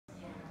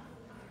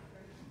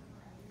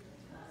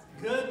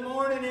Good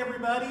morning,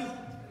 everybody.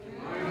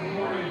 Good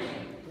morning.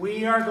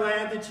 We are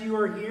glad that you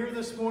are here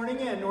this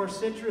morning at North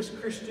Citrus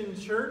Christian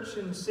Church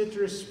in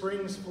Citrus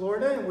Springs,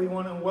 Florida. And we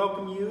want to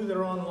welcome you that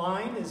are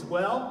online as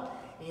well.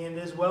 And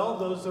as well,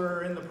 those that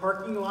are in the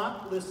parking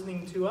lot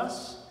listening to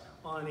us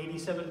on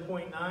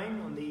 87.9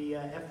 on the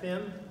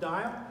FM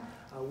dial.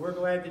 We're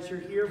glad that you're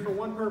here for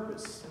one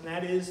purpose, and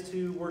that is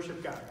to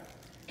worship God.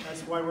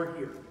 That's why we're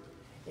here.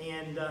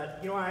 And,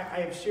 I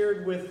have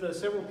shared with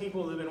several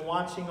people that have been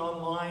watching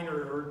online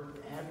or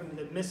having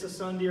to miss a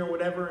Sunday or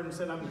whatever and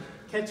said, I'm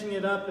catching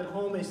it up at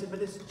home. They said,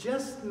 but it's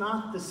just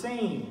not the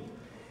same.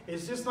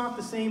 It's just not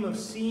the same of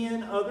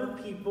seeing other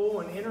people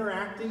and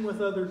interacting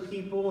with other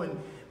people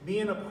and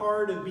being a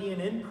part of being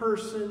in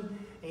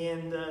person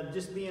and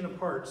just being a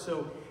part.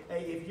 So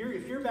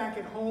if you're back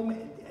at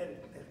home,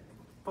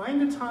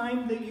 find a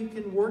time that you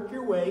can work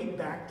your way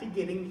back to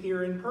getting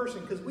here in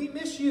person, because we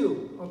miss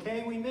you,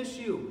 okay? We miss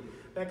you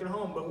back at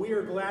home. But we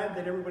are glad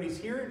that everybody's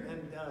here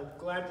and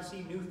glad to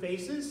see new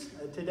faces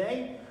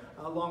today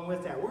along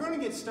with that. We're going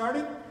to get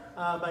started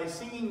by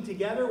singing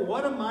together,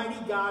 What a Mighty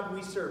God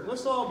We Serve.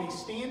 Let's all be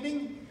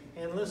standing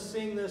and let's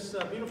sing this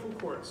beautiful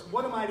chorus.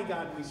 What a mighty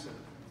God we serve.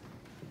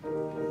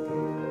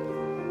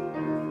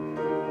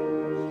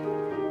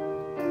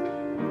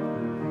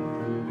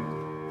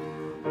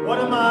 What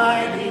a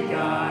mighty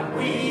God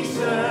we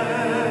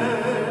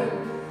serve.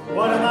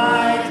 What a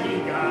mighty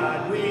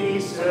God we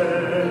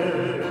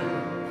serve.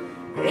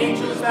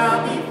 Angels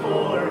bow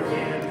before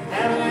him,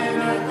 heaven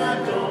and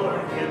earth adore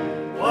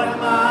him. What a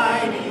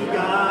mighty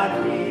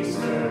God we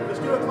serve. Let's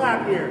do a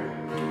clap here.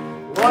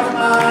 What a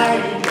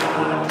mighty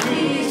God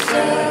we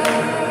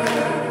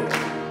serve.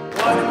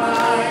 What a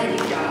mighty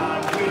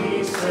God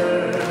we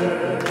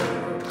serve.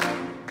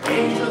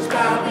 Angels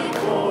bow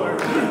before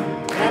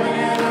him, heaven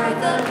and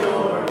earth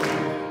adore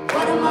him.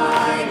 What a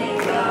mighty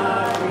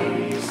God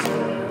we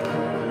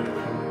serve.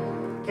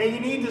 Okay, you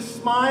need to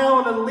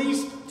smile at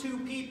least two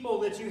people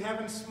that you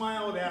haven't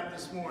smiled at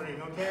this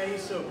morning, okay?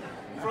 So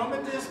from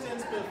a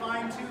distance, but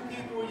find two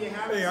people you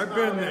haven't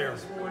smiled at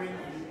this morning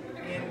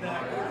and go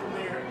from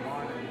there.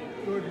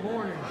 Good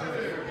morning,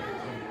 sir.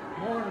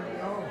 Morning,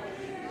 y'all.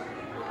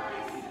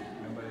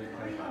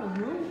 Oh,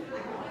 you?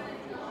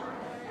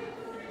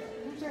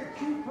 Who's that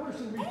cute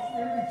person in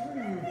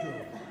between you two?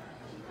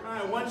 All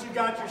right, once you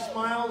got your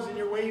smiles and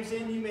your waves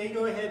in, you may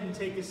go ahead and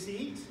take a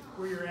seat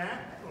where you're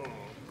at.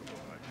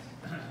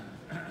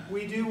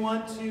 We do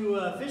want to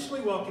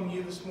officially welcome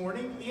you this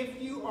morning.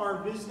 If you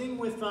are visiting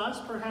with us,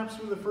 perhaps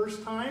for the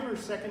first time or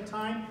second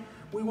time,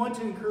 we want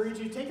to encourage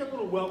you, take a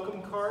little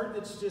welcome card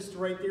that's just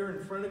right there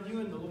in front of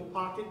you, in the little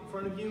pocket in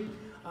front of you.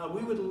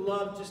 We would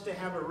love just to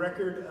have a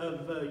record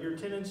of your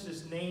attendance,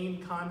 just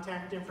name,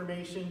 contact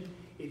information.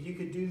 If you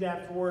could do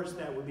that for us,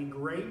 that would be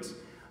great.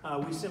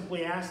 We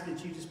simply ask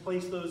that you just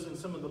place those in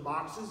some of the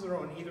boxes that are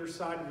on either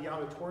side of the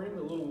auditorium,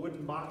 the little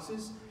wooden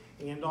boxes.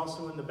 And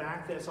also in the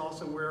back, that's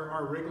also where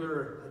our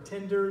regular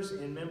attenders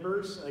and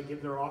members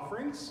give their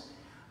offerings.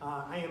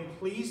 I am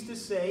pleased to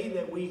say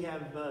that we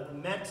have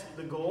met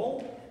the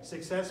goal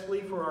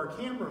successfully for our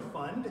camera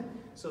fund.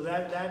 So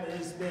that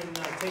has been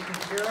taken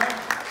care of.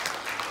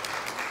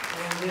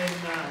 And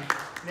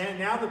then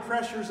now the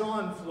pressure's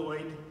on,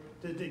 Floyd,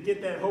 to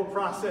get that whole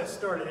process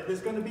started.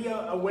 There's going to be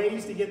a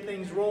ways to get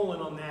things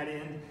rolling on that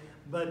end.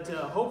 But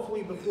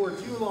hopefully before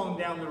too long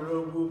down the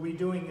road, we'll be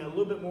doing a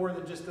little bit more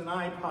than just an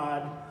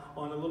iPod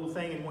on a little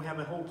thing, and we'll have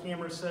a whole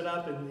camera set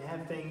up and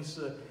have things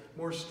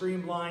more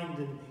streamlined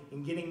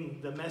and getting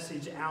the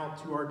message out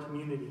to our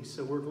community.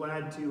 So we're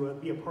glad to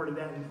be a part of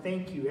that, and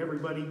thank you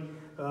everybody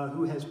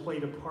who has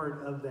played a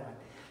part of that.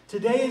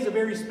 Today is a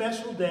very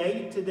special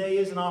day. Today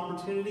is an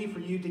opportunity for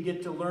you to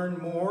get to learn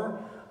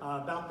more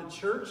about the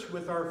church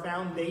with our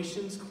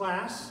Foundations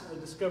class,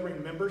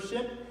 Discovering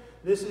Membership.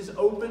 This is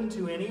open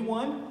to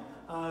anyone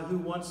who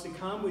wants to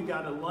come. We've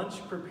got a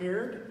lunch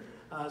prepared.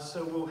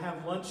 So we'll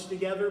have lunch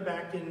together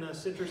back in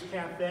Citrus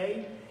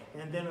Cafe,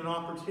 and then an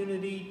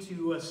opportunity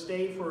to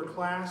stay for a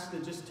class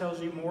that just tells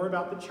you more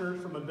about the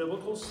church from a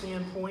biblical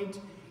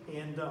standpoint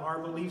and our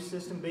belief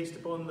system based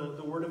upon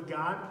the Word of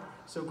God.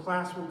 So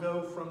class will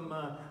go from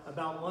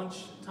about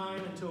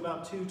lunchtime until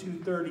about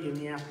 2:30 in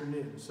the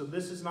afternoon. So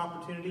this is an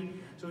opportunity.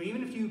 So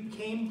even if you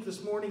came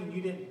this morning and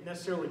you didn't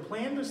necessarily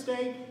plan to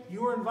stay,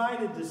 you are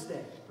invited to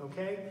stay,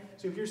 okay?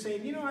 So if you're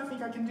saying, I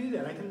think I can do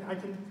that. I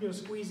can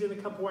squeeze in a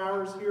couple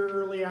hours here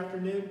early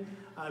afternoon.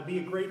 It'd be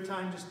a great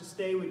time just to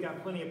stay. We've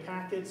got plenty of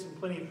packets and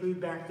plenty of food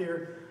back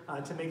there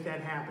to make that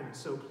happen.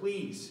 So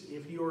please,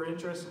 if you are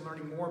interested in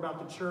learning more about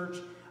the church,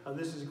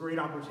 this is a great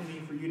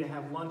opportunity for you to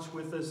have lunch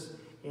with us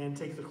and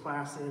take the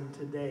class in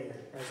today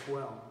as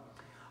well.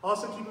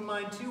 Also keep in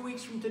mind, 2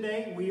 weeks from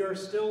today, we are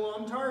still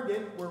on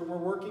target. We're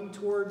working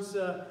towards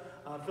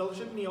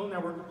fellowship meal. Now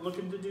we're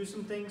looking to do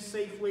some things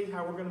safely,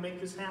 how we're going to make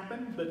this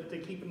happen, but to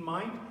keep in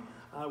mind,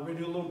 we're going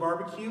to do a little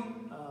barbecue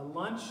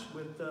lunch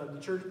with the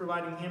church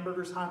providing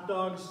hamburgers, hot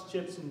dogs,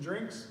 chips, and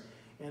drinks,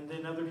 and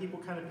then other people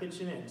kind of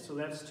pitching in. So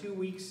that's 2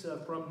 weeks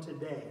from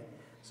today.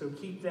 So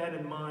keep that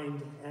in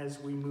mind as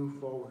we move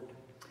forward.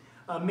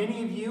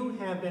 Many of you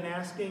have been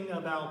asking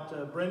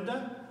about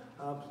Brenda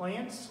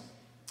Plants.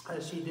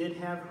 She did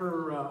have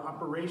her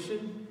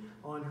operation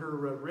on her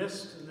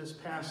wrist this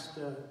past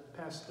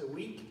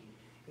week.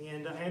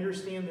 And I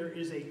understand there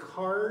is a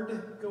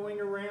card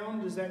going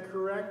around. Is that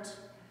correct?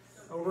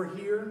 Over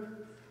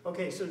here?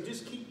 Okay, so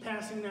just keep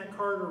passing that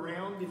card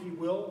around, if you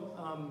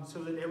will,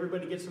 so that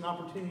everybody gets an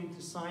opportunity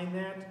to sign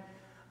that.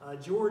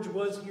 George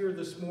was here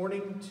this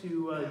morning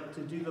to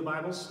do the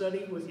Bible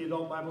study, with the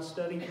adult Bible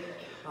study.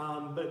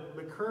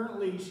 But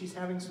currently she's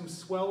having some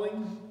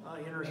swelling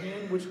in her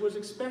hand, which was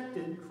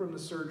expected from the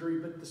surgery,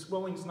 but the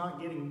swelling's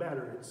not getting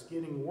better. It's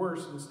getting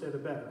worse instead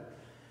of better.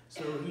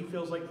 So he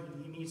feels like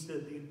he needs to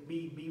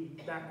be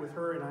back with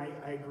her, and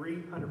I agree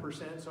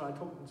 100%. So I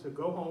told him to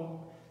go home,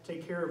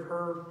 take care of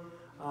her.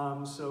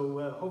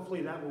 So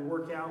hopefully that will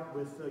work out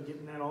with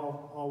getting that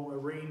all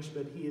arranged,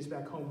 but he is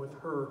back home with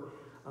her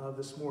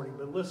this morning.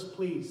 But let's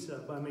please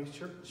make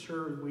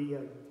sure we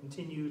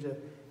continue to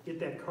get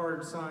that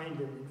card signed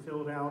and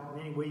filled out.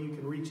 In any way you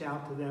can reach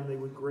out to them, they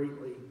would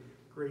greatly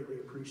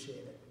appreciate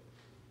it.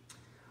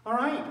 All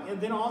right,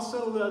 and then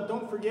also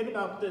don't forget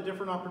about the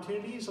different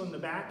opportunities on the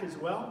back as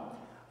well.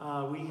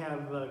 We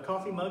have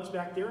coffee mugs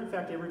back there. In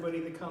fact, everybody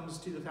that comes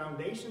to the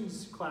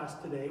Foundations class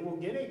today will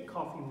get a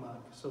coffee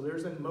mug. So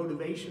there's a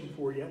motivation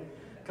for you.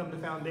 Come to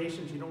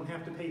Foundations, you don't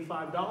have to pay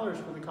 $5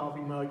 for the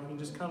coffee mug. You can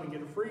just come and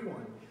get a free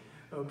one,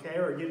 okay?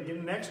 Or get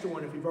an extra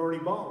one if you've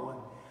already bought one.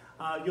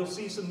 You'll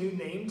see some new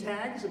name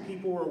tags that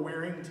people are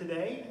wearing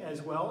today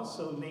as well.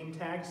 So name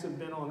tags have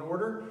been on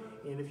order.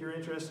 And if you're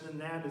interested in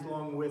that,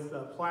 along with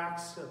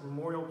plaques,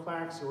 memorial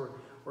plaques, or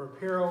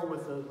apparel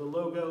with the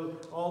logo,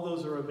 all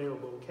those are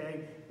available,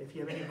 okay? If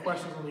you have any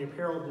questions on the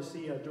apparel, just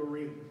see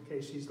Doreen,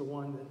 okay? She's the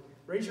one that...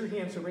 Raise your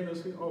hand so everybody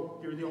knows who... Oh,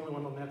 you're the only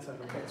one on that side,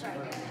 okay? That's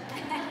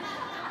right.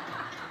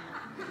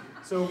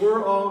 So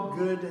we're all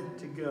good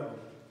to go.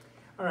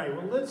 All right,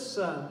 well, let's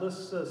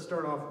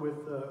start off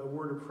with a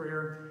word of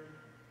prayer.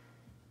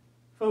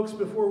 Folks,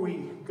 before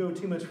we go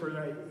too much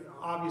further,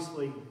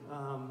 obviously,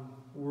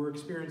 we're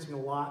experiencing a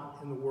lot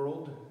in the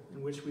world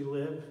in which we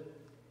live.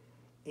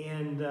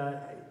 And,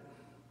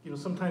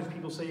 sometimes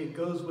people say it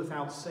goes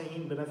without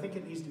saying, but I think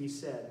it needs to be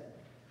said.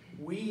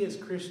 We as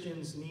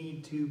Christians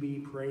need to be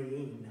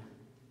praying.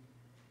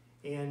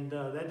 And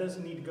that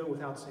doesn't need to go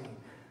without saying.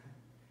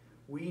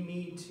 We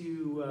need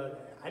to,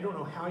 I don't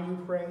know how you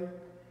pray.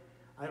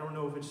 I don't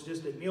know if it's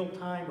just at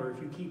mealtime or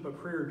if you keep a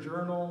prayer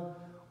journal,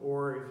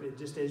 or if it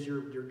just as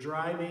you're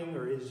driving,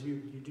 or as you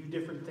do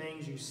different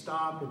things, you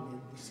stop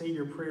and say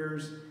your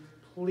prayers.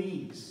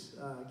 Please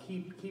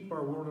keep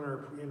our world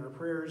in our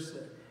prayers.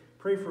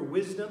 Pray for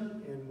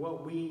wisdom in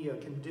what we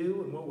can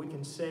do and what we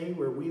can say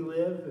where we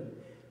live, and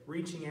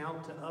reaching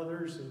out to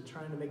others and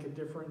trying to make a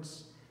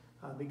difference,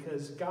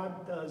 because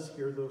God does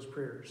hear those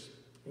prayers.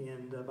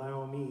 And by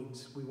all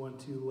means, we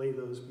want to lay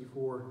those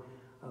before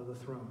the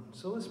throne.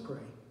 So let's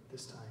pray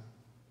this time.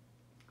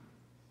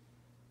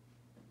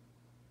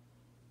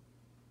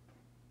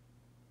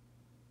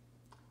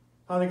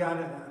 Father God,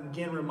 I'm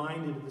again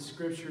reminded of the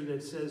scripture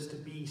that says to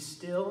be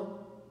still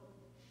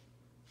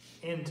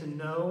and to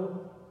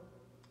know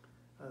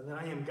that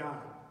I am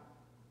God.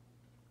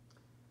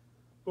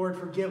 Lord,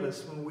 forgive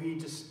us when we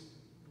just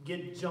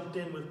get jumped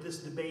in with this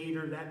debate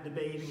or that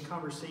debate and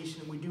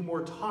conversation. We do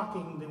more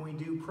talking than we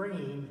do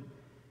praying,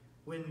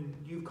 when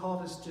you've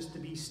called us just to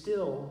be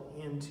still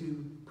and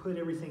to put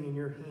everything in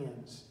your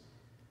hands.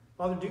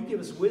 Father, do give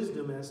us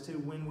wisdom as to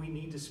when we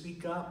need to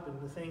speak up and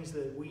the things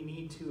that we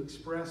need to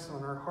express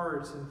on our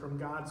hearts and from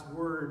God's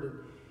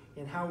word,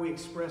 and how we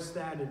express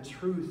that in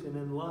truth and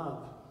in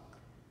love.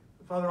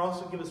 Father,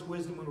 also give us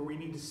wisdom when we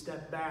need to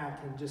step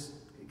back and just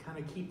kind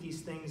of keep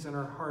these things in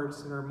our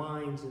hearts and our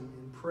minds,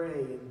 and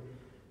pray and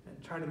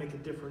try to make a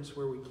difference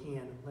where we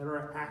can. Let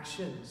our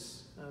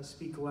actions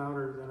speak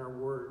louder than our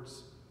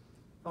words.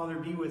 Father,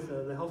 be with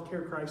the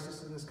healthcare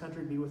crisis in this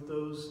country. Be with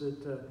those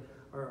that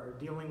are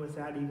dealing with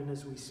that even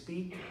as we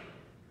speak.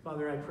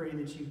 Father, I pray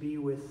that you be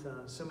with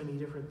so many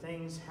different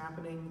things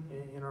happening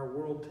in our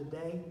world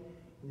today,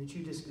 and that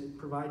you just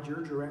provide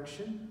your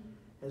direction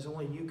as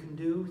only you can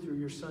do through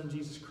your Son,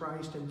 Jesus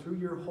Christ, and through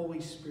your Holy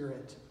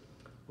Spirit.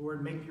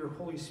 Lord, make your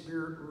Holy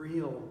Spirit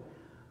real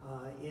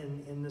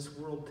in this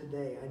world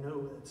today. I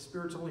know that the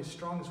Spirit's only as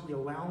strong as we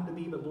allow him to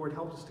be, but Lord,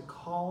 help us to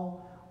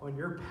call on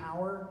your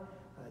power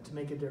to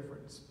make a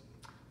difference.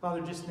 Father,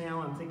 just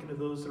now I'm thinking of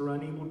those that are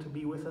unable to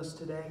be with us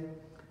today.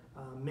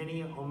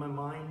 Many on my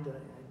mind.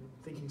 I'm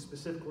thinking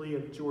specifically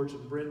of George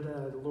and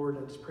Brenda. Lord,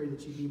 I just pray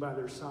that you be by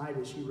their side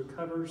as she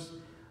recovers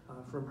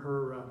from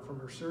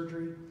her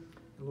surgery.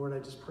 And Lord, I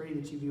just pray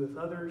that you be with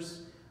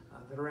others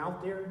that are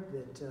out there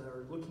that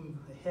are looking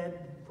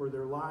ahead for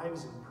their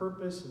lives and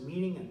purpose and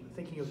meaning. And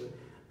thinking of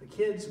the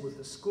kids with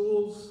the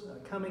schools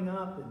coming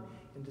up,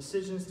 and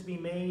decisions to be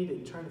made,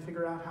 and trying to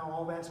figure out how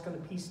all that's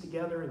going to piece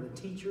together, and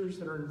the teachers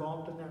that are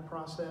involved in that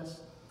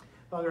process.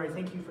 Father, I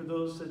thank you for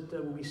those that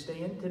will be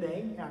staying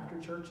today after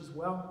church as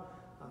well,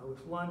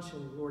 with lunch,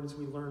 and Lord, as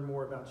we learn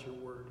more about your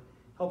word.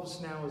 Help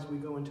us now as we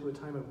go into a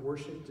time of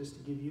worship just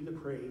to give you the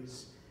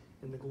praise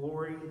and the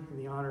glory and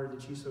the honor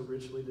that you so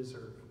richly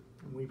deserve.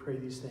 And we pray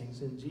these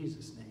things in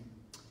Jesus' name.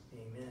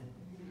 Amen.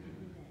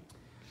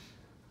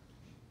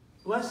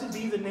 Blessed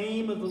be the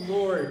name of the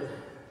Lord.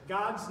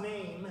 God's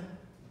name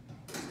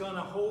is going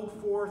to hold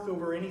forth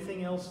over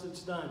anything else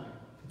that's done.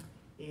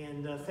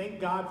 And thank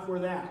God for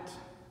that.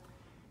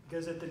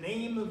 Because at the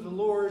name of the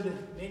Lord,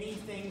 many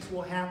things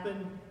will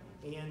happen,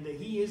 and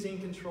He is in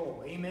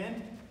control.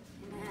 Amen?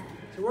 Amen.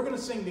 So we're going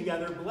to sing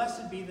together,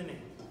 Blessed Be the Name.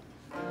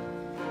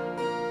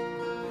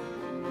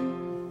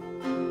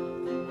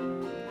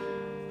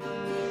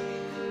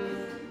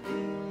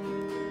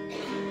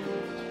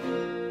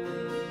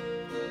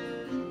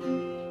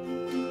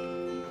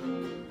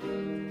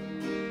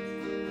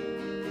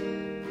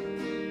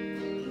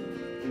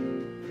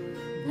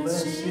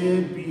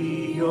 Blessed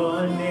be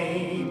your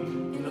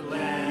name in the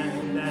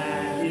land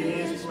that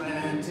is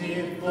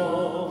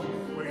plentiful,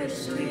 where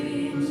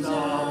streams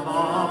of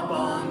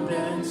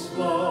abundance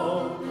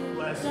flow.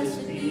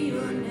 Blessed be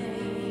your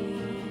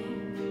name.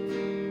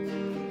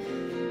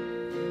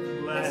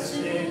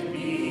 Blessed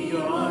be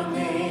your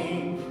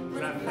name,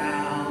 when I'm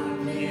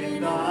found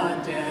in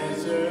a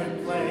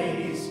desert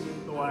place.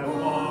 Though I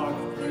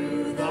walk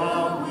through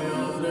the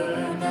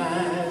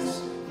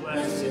wilderness,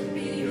 blessed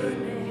be your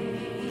name.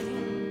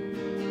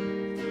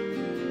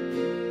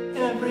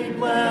 Every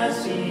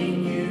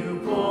blessing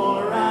you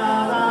pour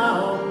out,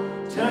 I'll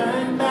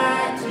turn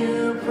back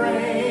to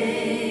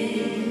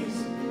praise.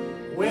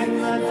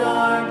 When the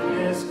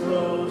darkness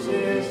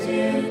closes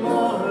in,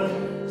 Lord,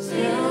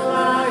 still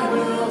I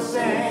will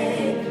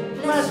say,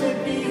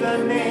 blessed be the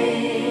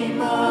name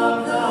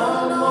of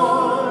the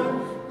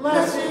Lord.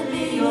 Blessed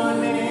be your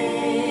name.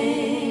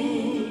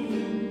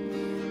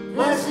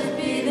 Blessed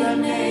be the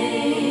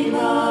name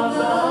of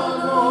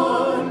the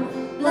Lord.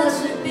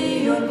 Blessed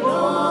be your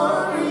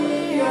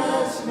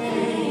glorious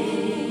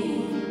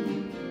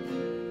name.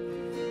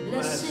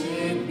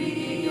 Blessed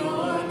be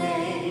your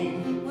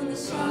name when the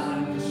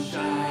sun's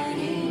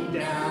shining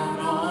down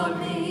on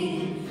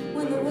me,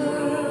 when the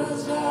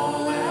world's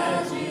all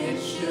as it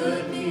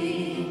should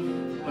be.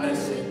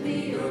 Blessed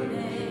be your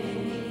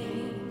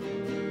name.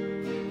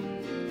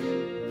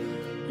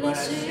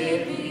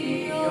 Blessed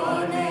be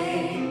your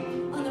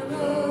name on the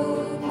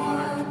road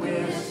marked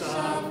with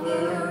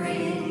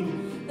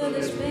suffering, though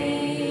there's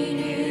pain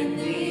in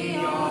the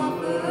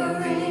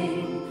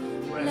offering.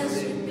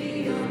 Blessed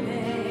be your name.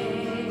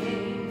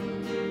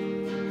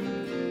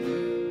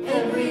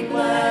 Every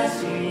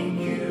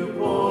blessing you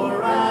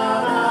pour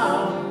out,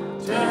 I'll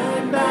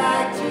turn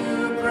back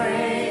to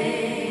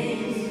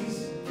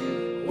praise.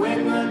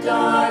 When the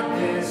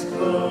darkness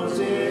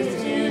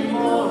closes in,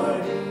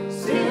 Lord,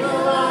 still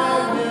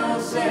I will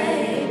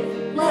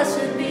say,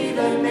 blessed be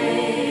the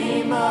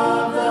name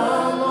of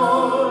the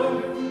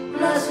Lord.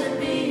 Blessed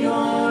be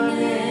your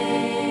name.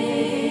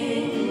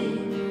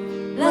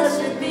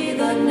 Blessed be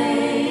the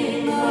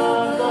name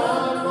of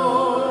the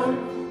Lord.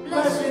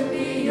 Blessed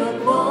be your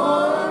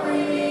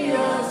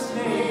glorious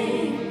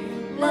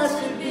name.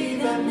 Blessed be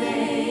the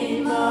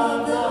name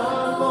of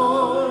the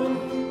Lord.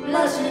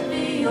 Blessed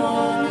be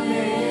your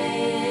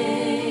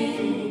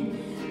name.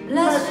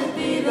 Blessed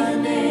be the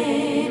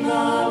name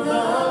of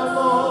the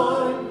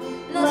Lord.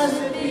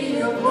 Blessed be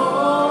your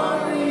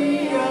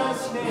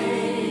glorious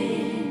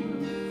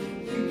name.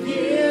 You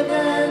give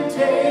and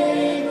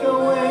take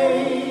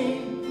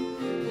away.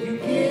 You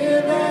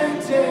give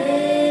and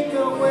take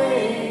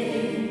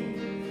away.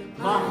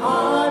 My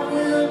heart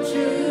will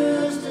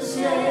choose to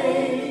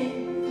say,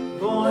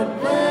 Lord,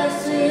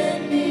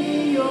 blessed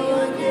be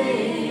your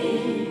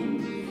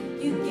name.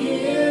 You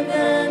give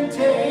and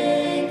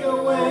take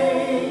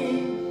away.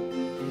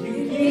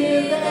 You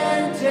give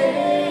and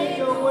take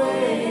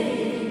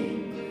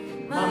away.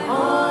 My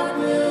heart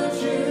will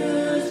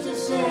choose to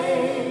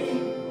say,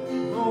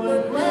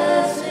 Lord,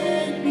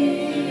 blessed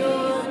be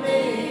your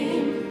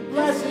name.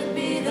 Blessed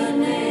be the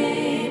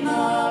name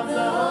of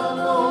the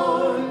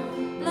Lord.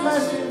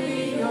 Blessed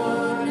be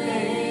your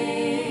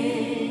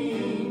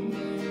name.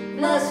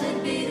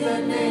 Blessed be the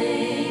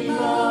name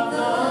of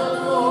the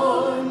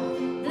Lord.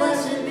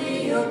 Blessed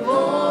be your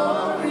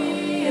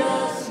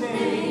glorious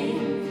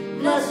name.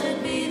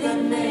 Blessed be the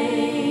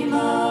name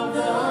of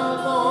the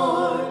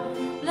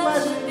Lord.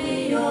 Blessed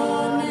be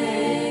your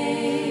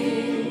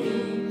name.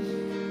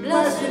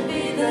 Blessed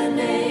be the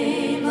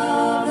name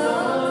of the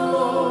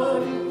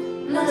Lord.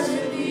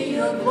 Blessed be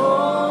your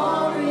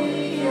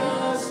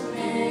glorious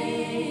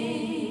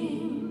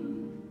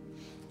name.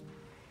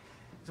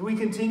 So we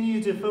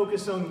continue to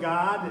focus on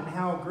God and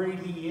how great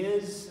He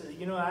is.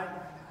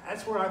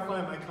 That's where I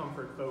find my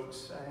comfort,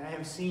 folks. I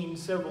have seen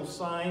several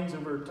signs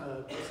over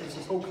since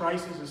this whole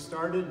crisis has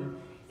started,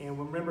 and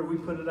remember, we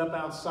put it up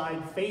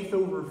outside: faith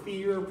over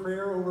fear,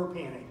 prayer over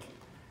panic.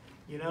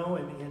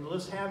 And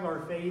let's have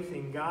our faith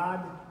in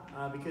God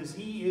because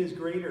He is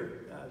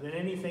greater than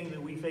anything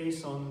that we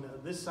face on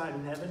this side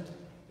of heaven.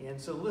 And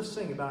so let's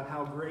sing about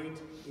how great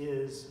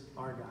is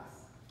our God.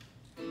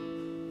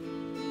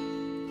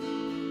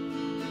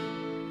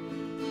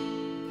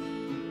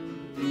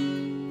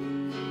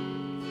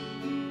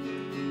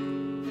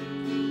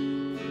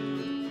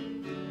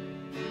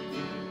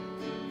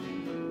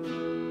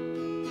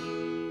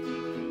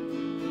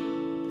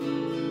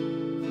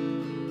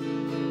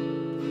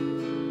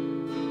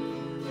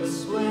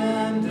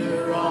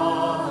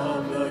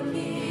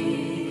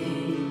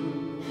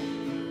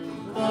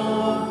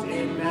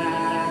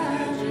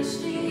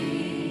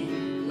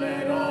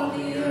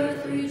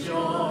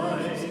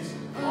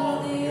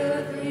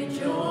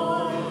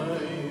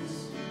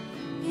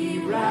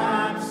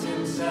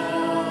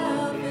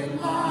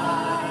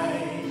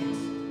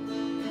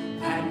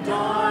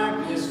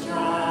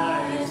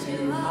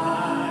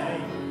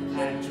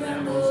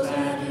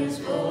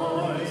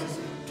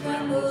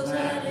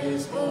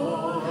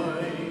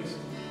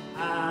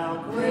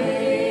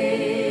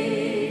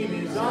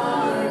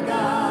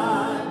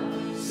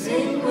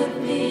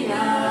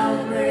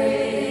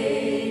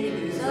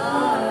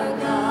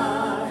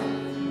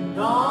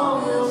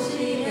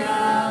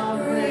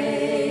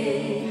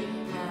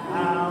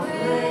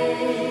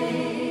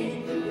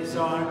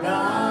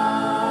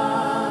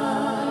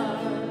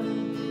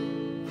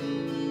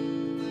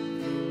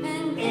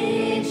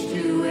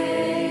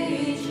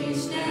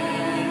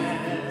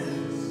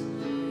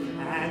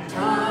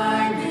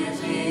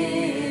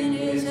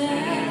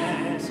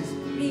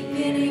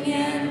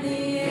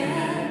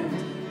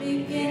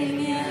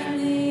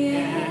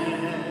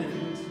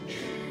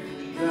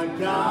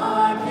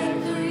 God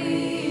and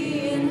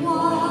three in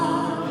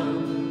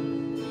one,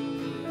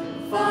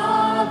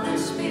 Father,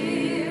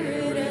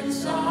 Spirit, and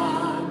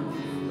Son,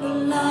 the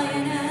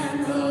Lion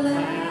and the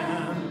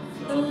Lamb,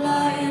 the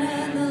Lion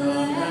and the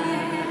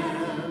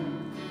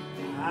Lamb.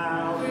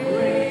 How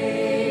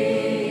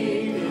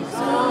great is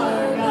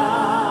our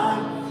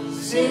God!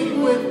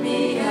 Sing with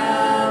me,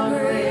 how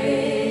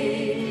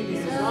great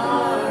is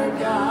our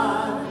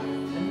God,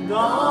 and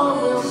all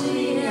will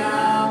see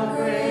how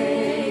great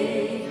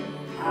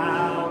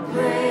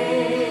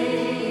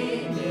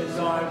is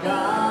our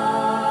God.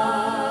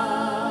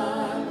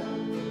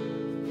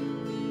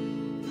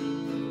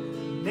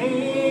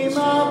 Name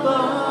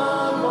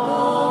above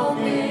all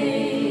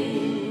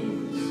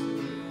names,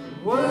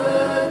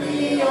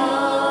 worthy of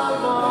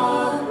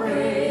our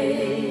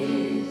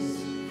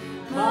praise.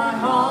 My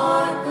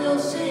heart will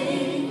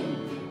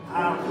sing,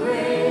 how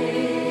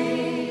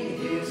great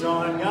is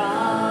our God.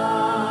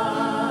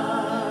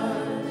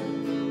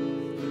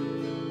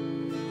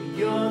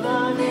 You're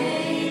the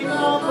name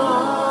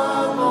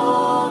above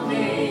all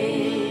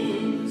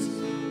names.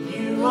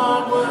 You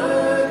are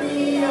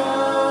worthy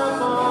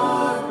of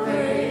our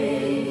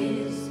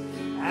praise.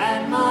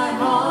 And my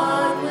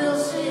heart will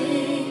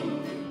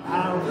sing,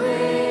 how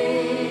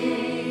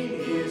great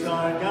is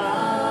our God.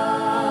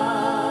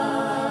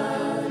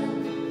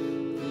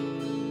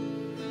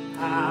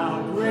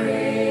 How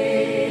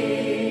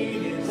great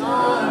is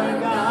our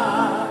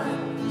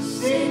God.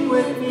 Sing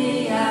with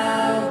me,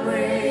 how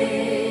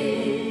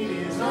great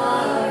is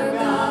our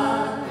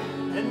God.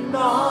 And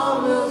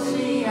all will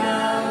see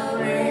how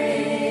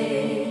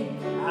great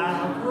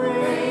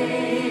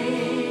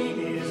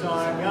is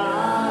our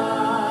God.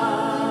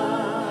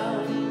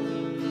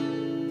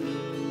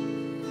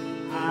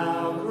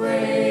 How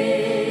great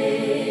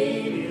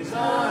is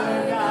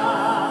our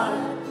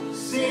God.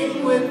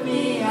 Sing with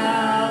me,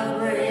 how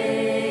great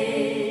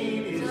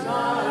is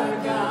our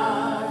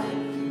God.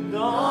 And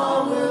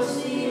all will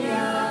see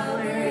how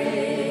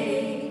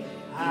great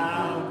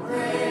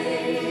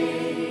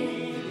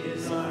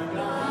is our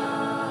God.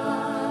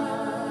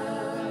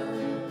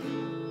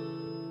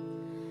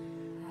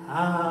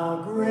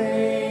 How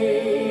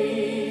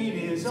great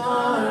is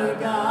our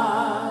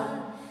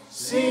God.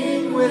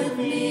 Sing with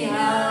me,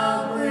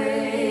 how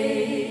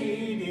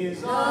great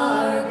is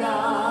our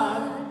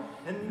God.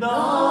 And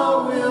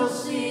all will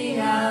see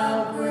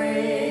how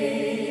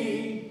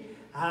great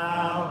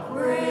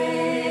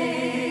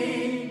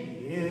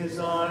is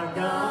our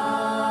God.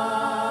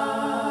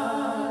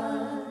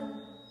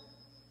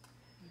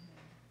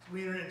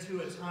 We enter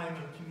into a time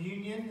of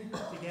communion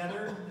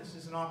together. This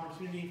is an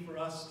opportunity for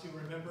us to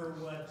remember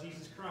what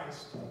Jesus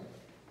Christ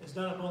has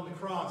done upon the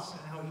cross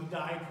and how he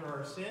died for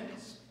our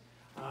sins.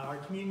 Our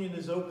communion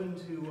is open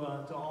to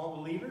all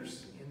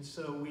believers, and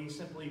so we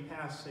simply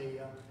pass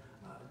a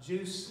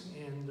juice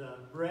and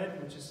bread,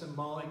 which is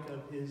symbolic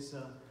of his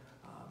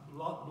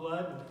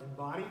blood and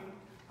body.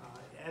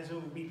 As it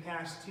will be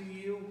passed to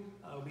you,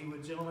 be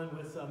with gentlemen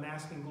with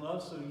masks and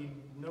gloves, so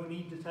no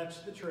need to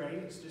touch the tray.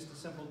 It's just a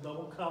simple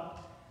double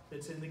cup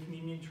that's in the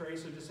communion tray,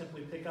 so just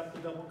simply pick up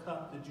the double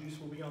cup. The juice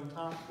will be on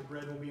top, the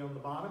bread will be on the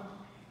bottom,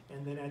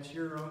 and then at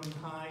your own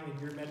time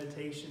and your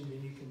meditation,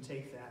 then you can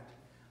take that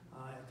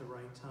at the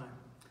right time.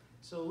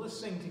 So let's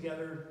sing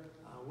together,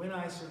 When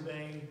I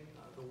Survey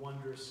the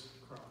Wondrous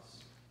Cross.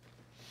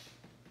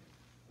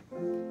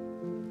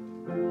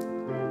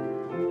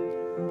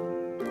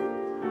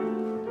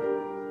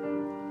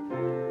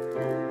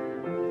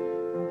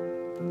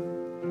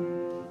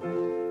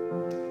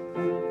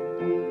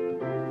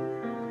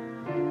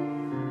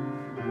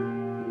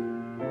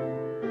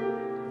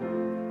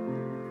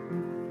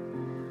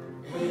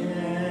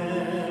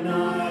 When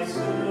I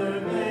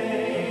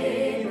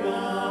survey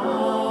the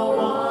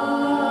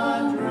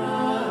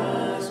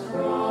wondrous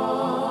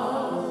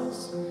cross,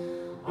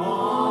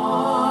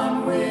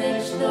 on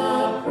which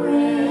the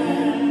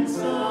Prince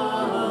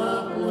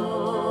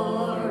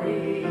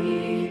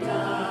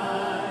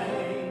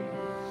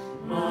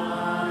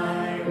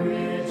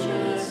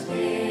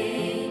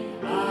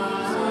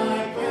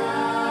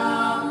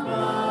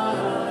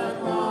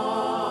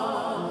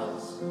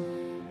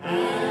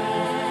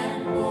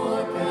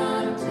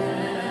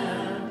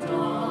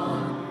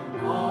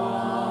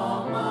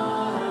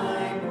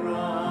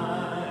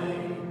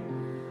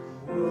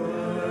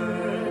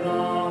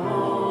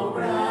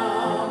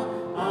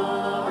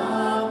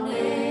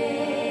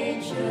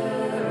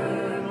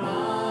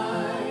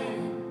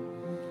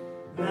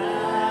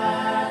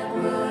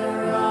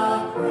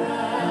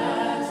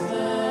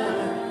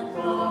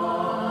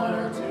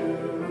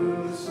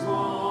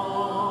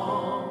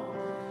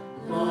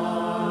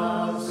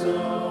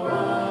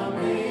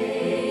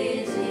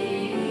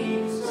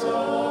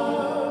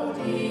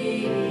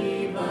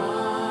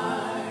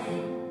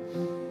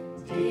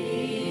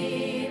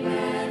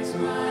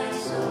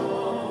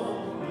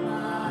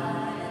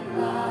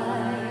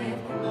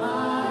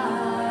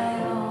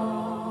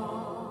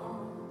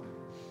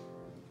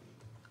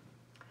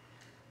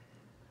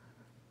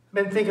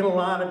Been thinking a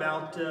lot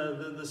about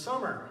the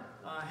summer.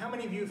 How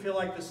many of you feel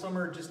like the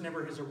summer just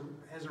never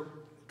has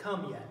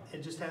come yet?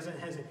 It just hasn't.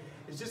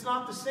 It's just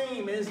not the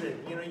same, is it?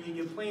 You know,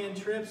 you plan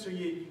trips, or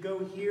you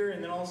go here,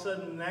 and then all of a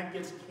sudden that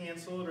gets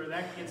canceled, or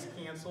that gets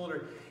canceled,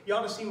 or you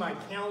ought to see my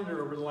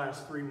calendar over the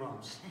last 3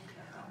 months.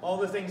 All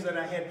the things that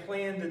I had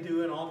planned to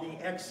do, and all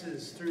the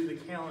X's through the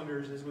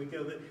calendars as we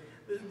go.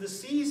 The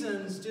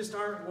seasons just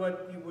aren't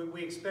what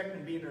we expect them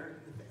to be. In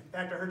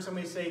fact, I heard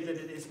somebody say that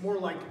it's more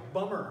like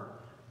bummer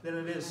than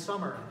it is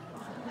summer.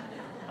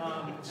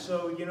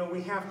 So, you know,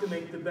 we have to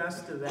make the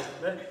best of that.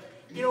 But,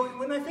 you know,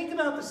 when I think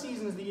about the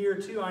seasons of the year,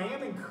 too, I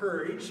am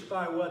encouraged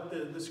by what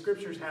the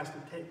Scriptures has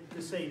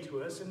to say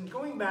to us. And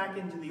going back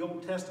into the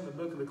Old Testament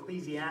book of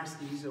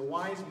Ecclesiastes, a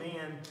wise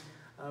man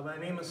by the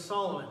name of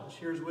Solomon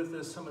shares with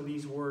us some of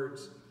these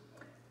words.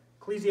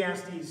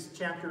 Ecclesiastes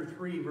chapter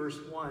 3, verse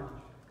 1.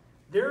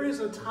 There is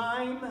a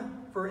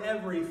time for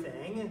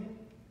everything,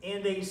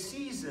 and a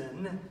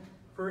season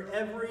for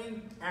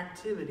every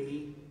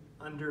activity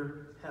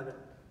under heaven.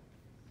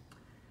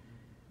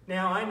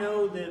 Now, I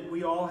know that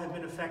we all have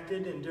been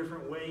affected in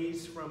different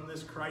ways from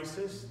this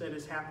crisis that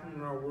is happening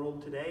in our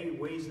world today,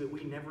 ways that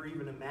we never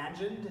even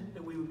imagined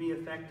that we would be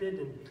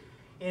affected,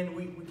 and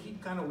we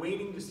keep kind of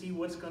waiting to see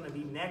what's going to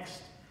be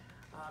next.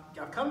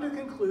 I've come to the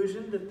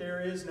conclusion that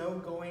there is no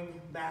going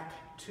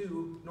back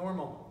to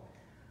normal,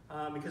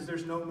 because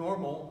there's no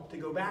normal to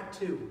go back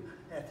to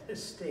at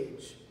this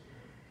stage.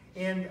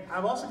 And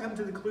I've also come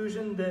to the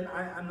conclusion that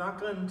I'm not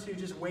going to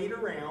just wait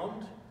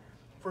around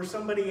for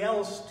somebody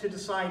else to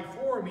decide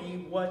for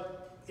me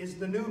what is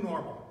the new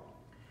normal.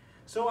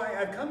 So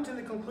I've come to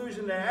the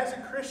conclusion that as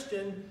a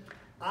Christian,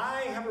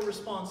 I have a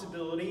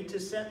responsibility to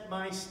set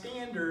my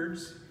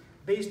standards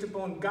based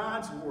upon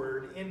God's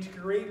Word and to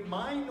create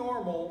my own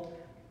normal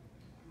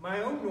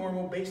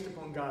based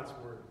upon God's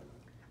Word.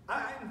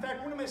 In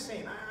fact, what am I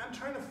saying? I'm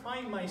trying to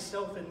find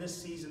myself in this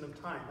season of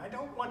time. I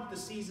don't want the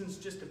seasons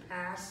just to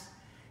pass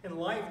and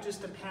life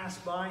just to pass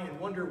by and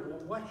wonder, well,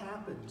 what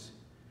happened?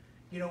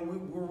 You know,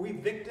 were we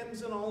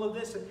victims in all of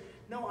this?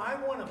 No, I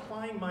want to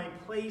find my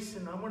place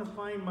and I want to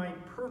find my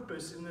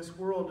purpose in this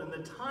world. And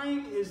the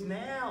time is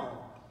now,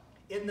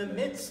 in the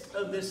midst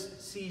of this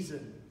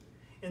season,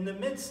 in the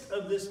midst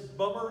of this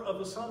bummer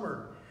of a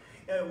summer.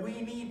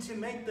 We need to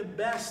make the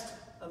best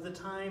of the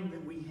time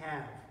that we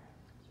have.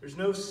 There's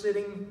no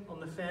sitting on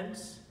the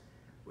fence.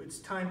 It's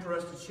time for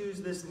us to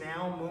choose this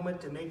now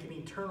moment to make an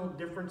eternal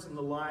difference in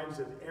the lives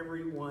of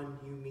everyone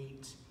you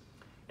meet.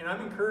 And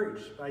I'm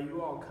encouraged by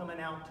you all coming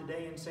out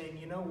today and saying,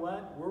 you know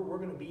what, we're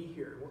going to be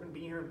here. We're going to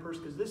be here in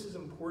person because this is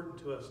important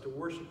to us to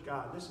worship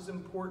God. This is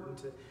important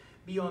to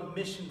be on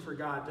mission for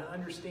God, to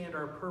understand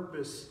our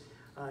purpose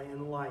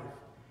in life.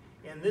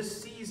 And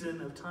this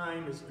season of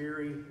time is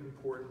very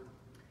important.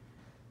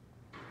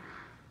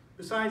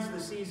 Besides the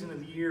season of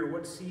the year,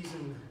 what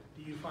season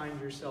do you find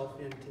yourself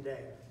in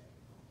today?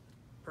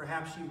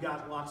 Perhaps you've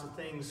got lots of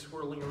things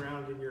swirling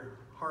around in your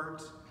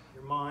heart,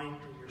 your mind,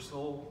 and your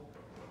soul.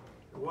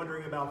 You're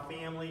wondering about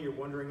family, you're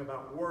wondering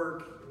about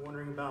work, you're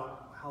wondering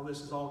about how this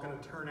is all going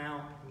to turn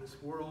out in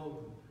this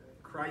world,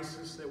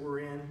 crisis that we're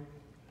in.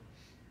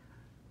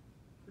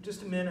 For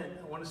just a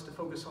minute, I want us to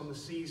focus on the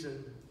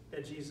season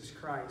that Jesus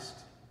Christ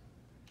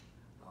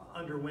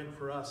underwent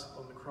for us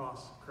on the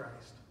cross of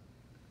Christ.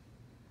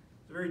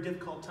 It's a very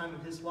difficult time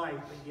of his life,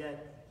 but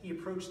yet he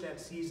approached that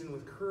season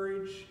with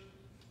courage,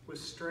 with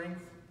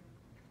strength.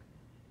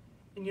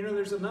 And you know,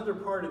 there's another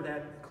part of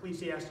that,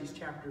 Ecclesiastes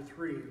chapter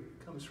 3,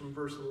 comes from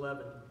verse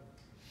 11.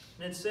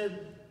 And it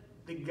said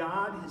that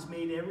God has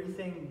made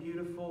everything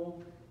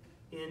beautiful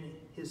in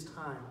his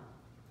time.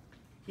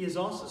 He has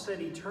also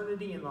set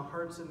eternity in the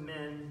hearts of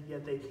men,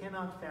 yet they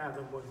cannot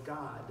fathom what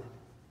God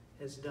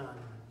has done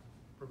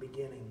from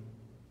beginning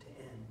to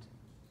end.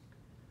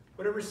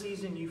 Whatever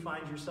season you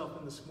find yourself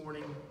in this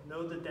morning,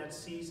 know that that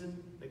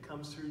season that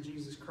comes through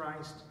Jesus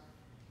Christ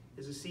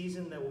is a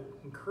season that will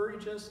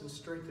encourage us and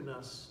strengthen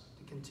us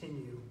to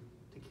continue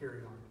to carry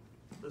on.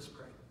 Let's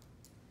pray.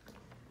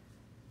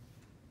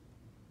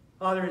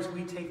 Father, as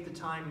we take the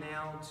time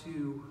now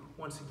to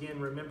once again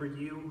remember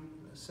you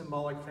in a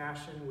symbolic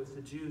fashion with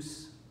the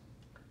juice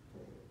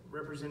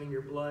representing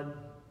your blood,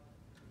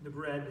 the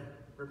bread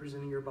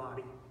representing your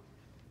body.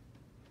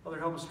 Father,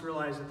 help us to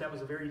realize that that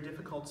was a very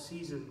difficult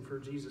season for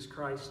Jesus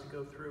Christ to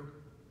go through.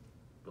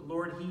 But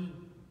Lord, he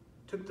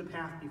took the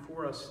path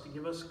before us to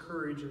give us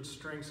courage and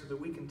strength so that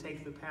we can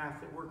take the path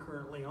that we're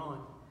currently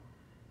on.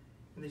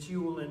 And that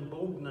you will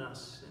embolden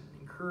us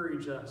and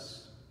encourage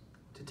us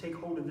to take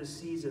hold of this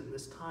season,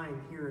 this time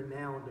here and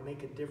now, and to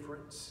make a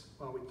difference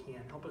while we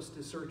can. Help us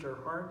to search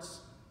our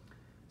hearts,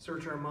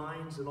 search our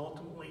minds, and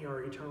ultimately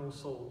our eternal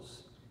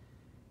souls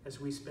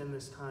as we spend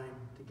this time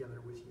together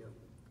with you.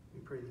 We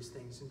pray these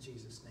things in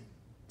Jesus' name.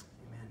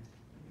 Amen.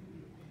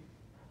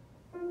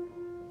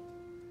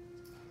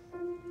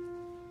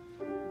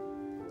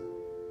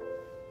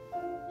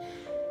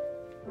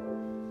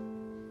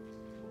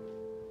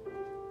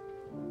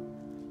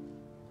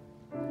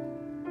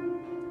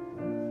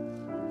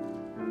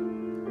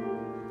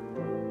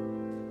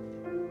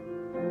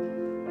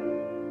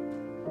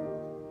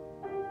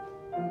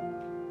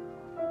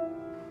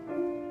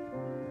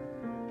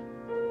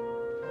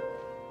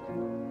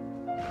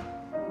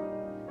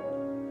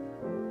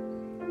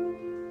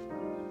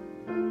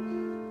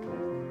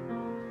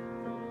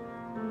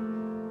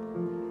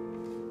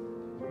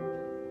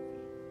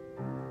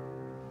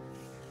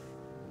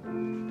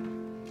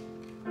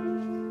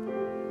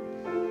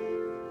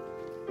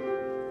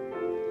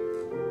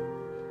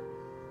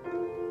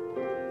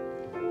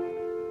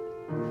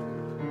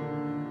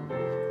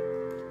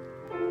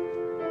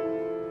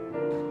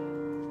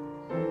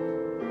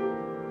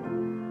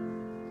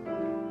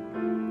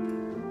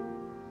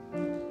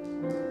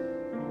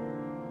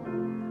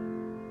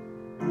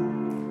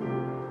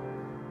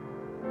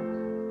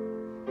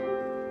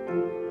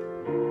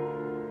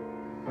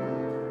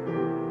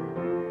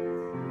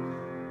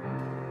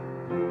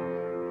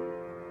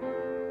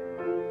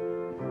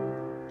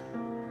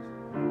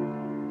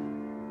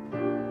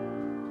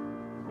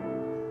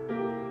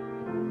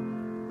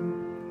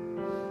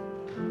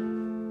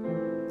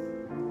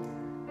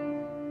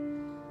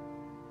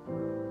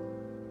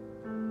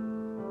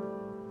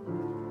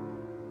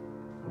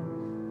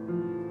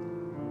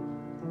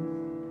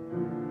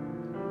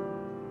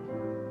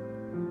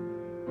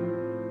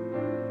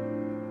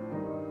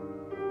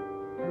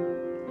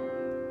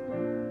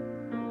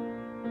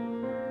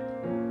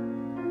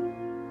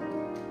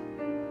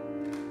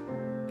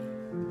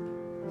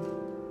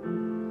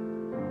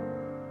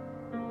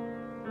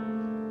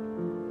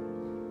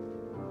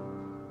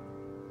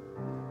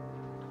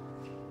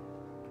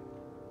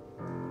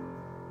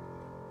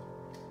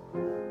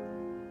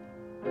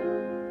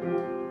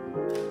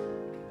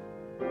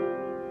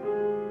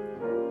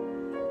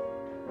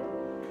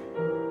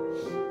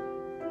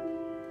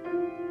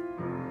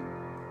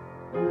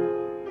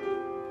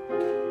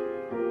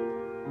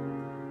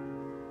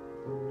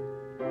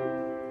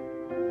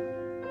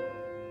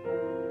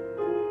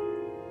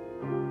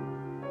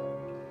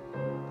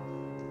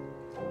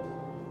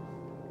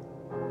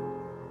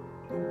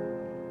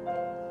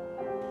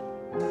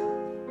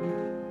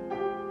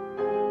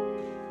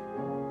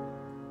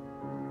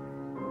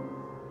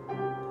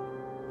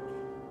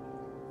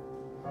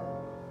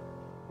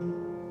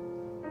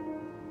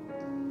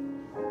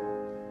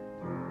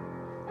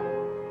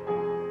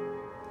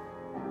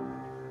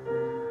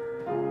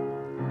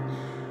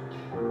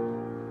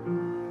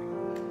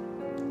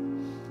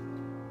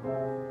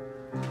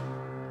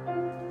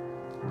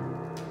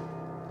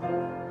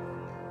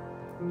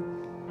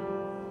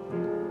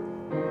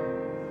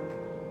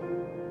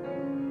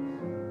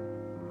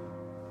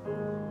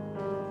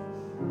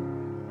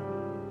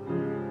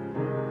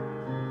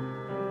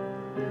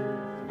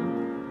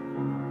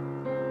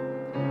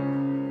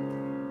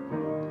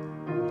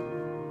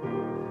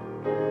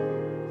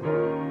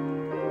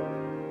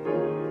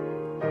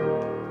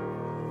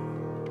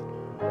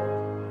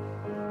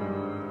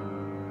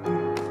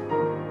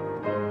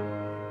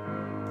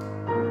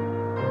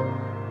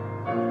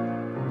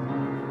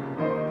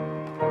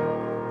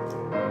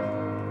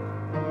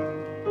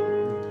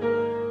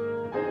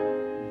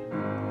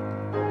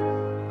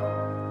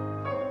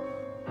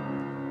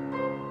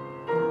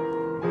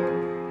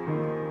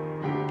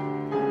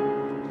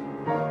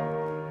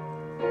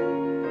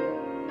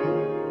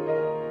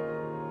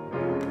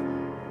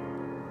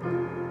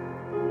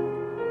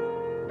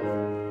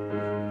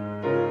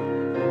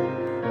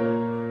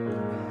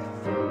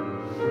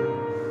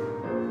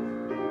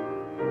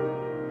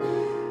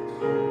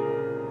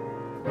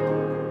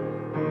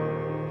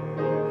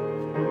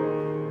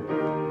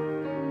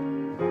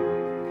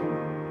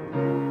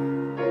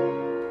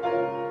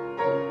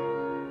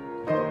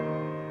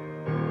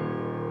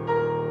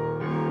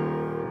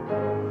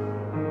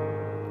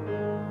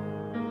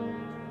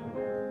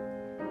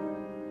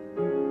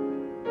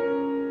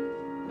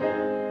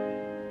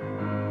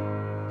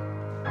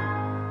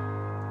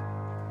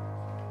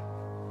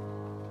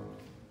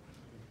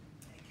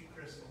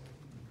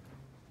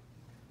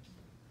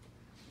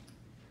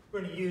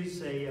 We're going to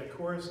use a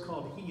chorus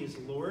called He is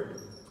Lord.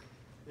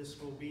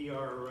 This will be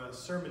our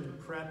sermon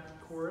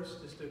prep chorus,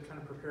 just to kind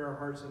of prepare our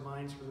hearts and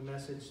minds for the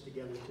message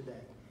together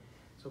today.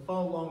 So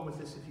follow along with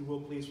us if you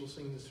will, please. We'll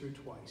sing this through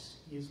twice.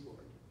 He is Lord.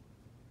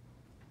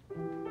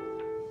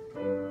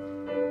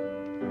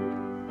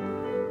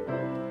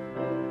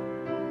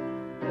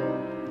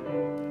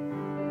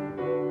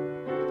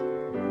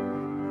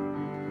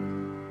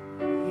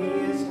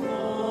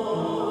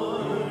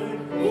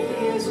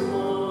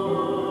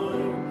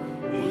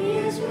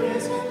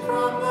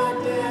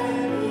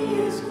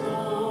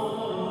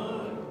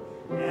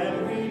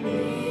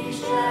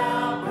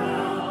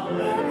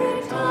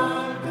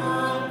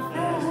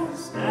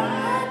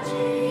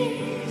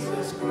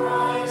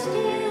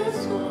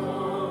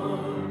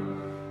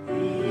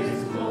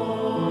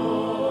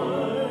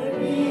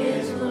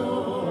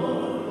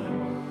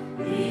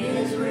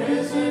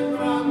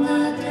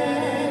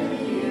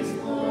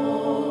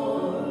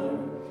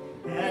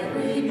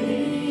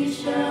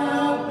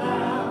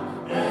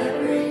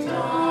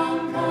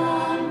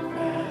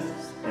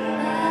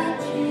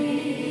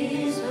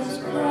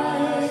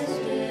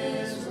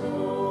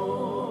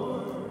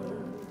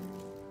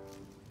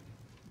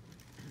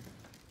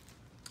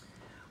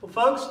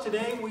 Folks,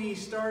 today we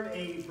start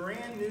a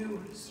brand new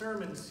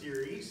sermon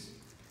series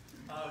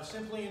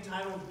simply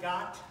entitled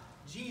Got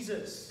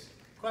Jesus? ?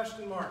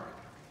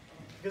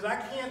 Because I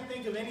can't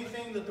think of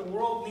anything that the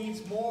world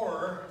needs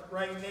more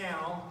right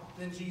now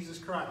than Jesus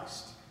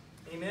Christ.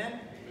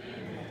 Amen?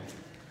 Amen.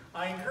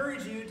 I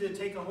encourage you to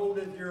take a hold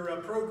of your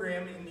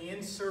program. In the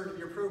insert of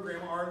your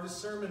program are the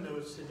sermon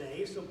notes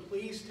today, so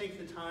please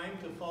take the time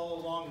to follow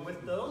along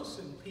with those,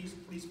 and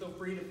please feel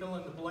free to fill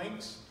in the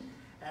blanks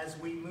as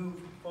we move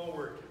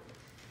forward.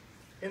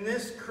 In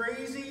this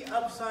crazy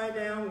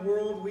upside-down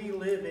world we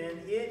live in,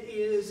 it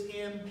is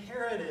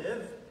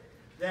imperative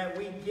that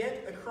we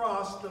get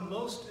across the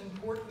most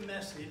important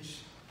message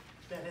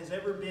that has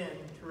ever been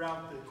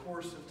throughout the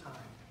course of time.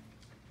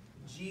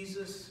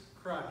 Jesus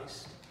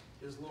Christ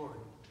is Lord.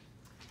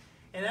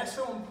 And that's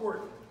so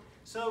important.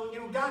 So,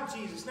 Got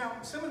Jesus. Now,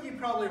 some of you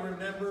probably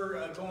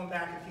remember, going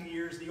back a few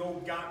years, the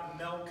old Got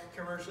Milk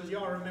commercials.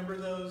 Y'all remember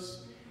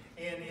those?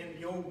 And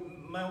the old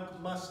milk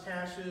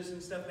mustaches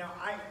and stuff. Now,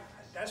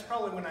 that's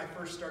probably when I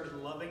first started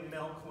loving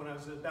milk, when I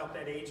was about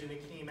that age and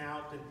it came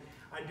out. And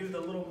I do the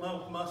little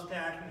milk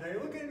mustache and say,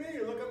 look at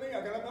me,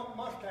 I got a milk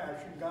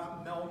mustache and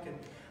got milk. And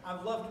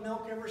I've loved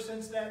milk ever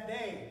since that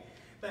day.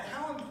 But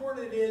how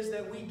important it is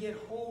that we get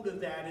hold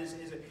of that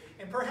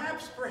and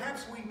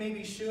perhaps we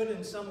maybe should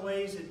in some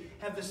ways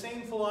have the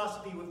same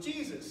philosophy with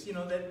Jesus,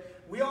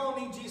 that we all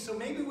need Jesus. So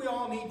maybe we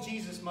all need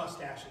Jesus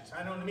mustaches.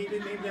 I don't know, maybe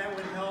that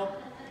would help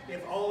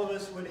if all of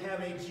us would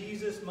have a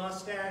Jesus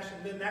mustache,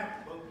 and then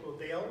that, well,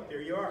 Dale, there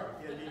you are.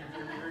 You're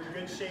in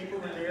good shape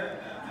over there,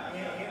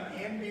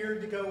 and beard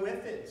to go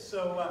with it.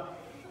 So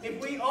if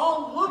we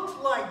all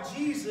looked like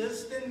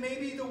Jesus, then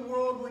maybe the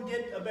world would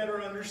get a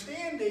better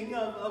understanding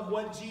of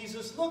what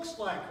Jesus looks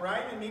like,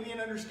 right? And maybe an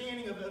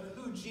understanding of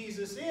who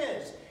Jesus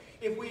is.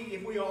 If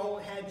we all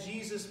had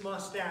Jesus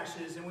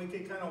mustaches and we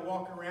could kind of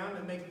walk around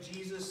and make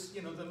Jesus,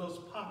 the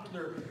most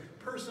popular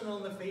person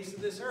on the face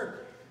of this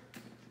earth.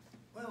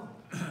 Well,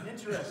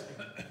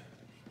 interesting.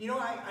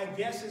 I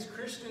guess as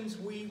Christians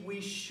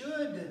we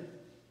should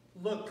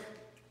look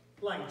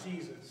like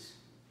Jesus,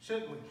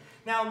 shouldn't we?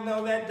 Now,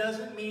 no, that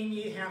doesn't mean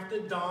you have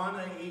to don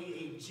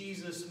a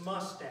Jesus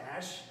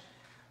mustache,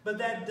 but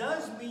that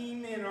does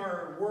mean in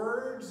our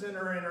words and in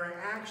our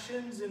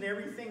actions and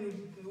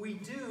everything we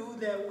do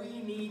that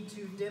we need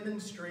to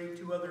demonstrate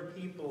to other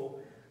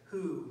people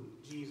who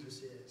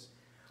Jesus is.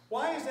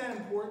 Why is that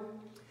important?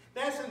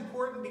 That's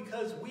important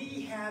because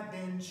we have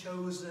been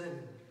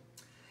chosen.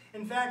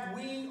 In fact,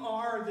 we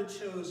are the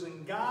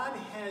chosen. God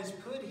has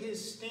put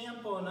His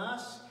stamp on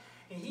us,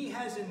 and He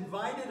has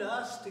invited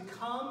us to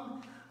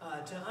come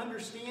to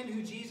understand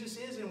who Jesus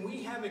is, and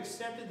we have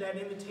accepted that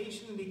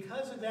invitation, and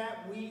because of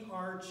that, we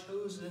are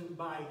chosen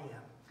by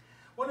Him.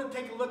 I want to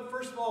take a look,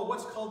 first of all,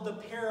 what's called the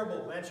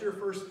parable. That's your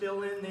first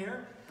fill in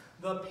there.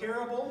 The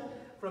parable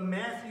from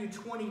Matthew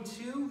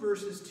 22,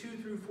 verses 2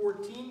 through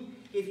 14.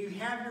 If you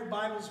have your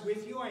Bibles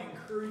with you, I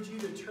encourage you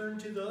to turn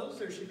to those.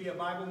 There should be a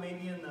Bible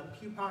maybe in the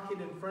pew pocket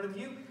in front of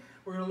you.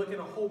 We're going to look at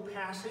a whole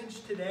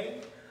passage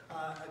today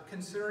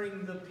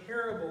concerning the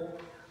parable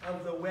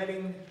of the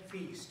wedding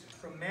feast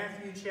from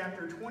Matthew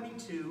chapter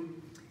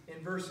 22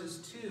 in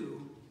verses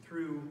 2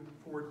 through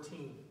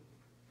 14.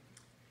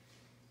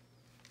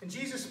 And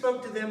Jesus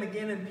spoke to them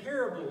again in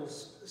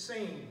parables,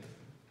 saying,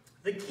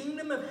 "The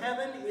kingdom of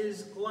heaven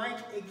is like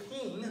a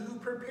king who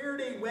prepared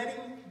a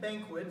wedding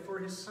banquet for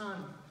his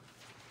son.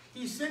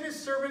 He sent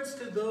his servants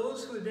to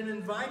those who had been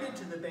invited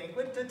to the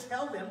banquet to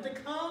tell them to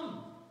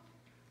come,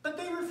 but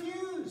they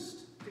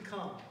refused to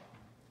come.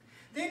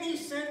 Then he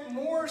sent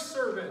more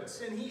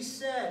servants, and he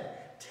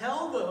said,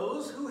 'Tell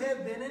those who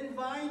have been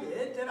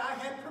invited that I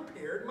have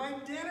prepared my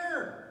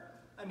dinner.'"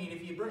 I mean,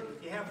 if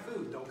you have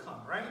food, don't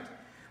come, right?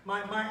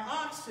 My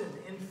oxen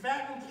and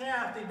fattened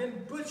calf, they've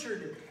been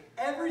butchered.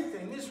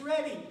 Everything is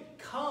ready.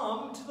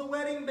 Come to the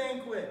wedding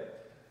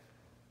banquet."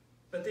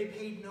 But they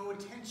paid no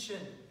attention.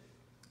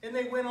 And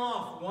they went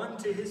off, one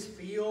to his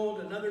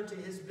field, another to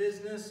his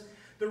business.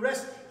 The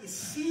rest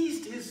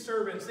seized his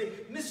servants. They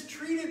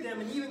mistreated them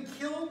and even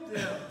killed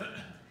them.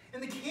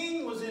 And the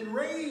king was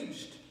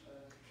enraged.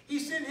 He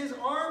sent his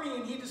army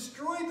and he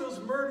destroyed those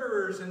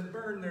murderers and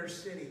burned their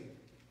city.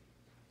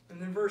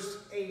 And in verse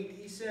 8,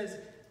 he says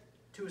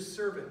to his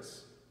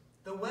servants,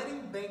 "The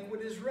wedding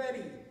banquet is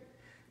ready,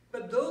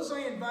 but those I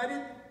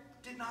invited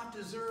did not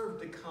deserve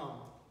to come.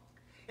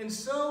 And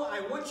so I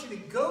want you to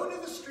go to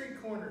the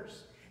street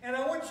corners, and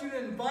I want you to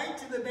invite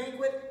to the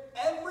banquet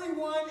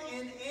everyone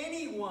and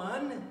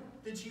anyone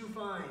that you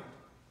find."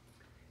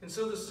 And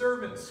so the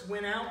servants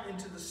went out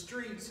into the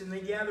streets, and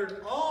they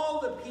gathered all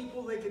the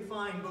people they could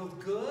find, both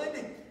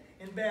good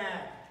and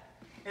bad.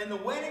 And the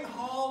wedding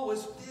hall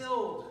was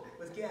filled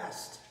with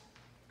guests.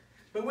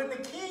 But when the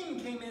king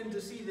came in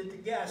to see the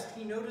guest,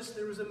 he noticed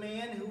there was a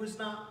man who was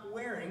not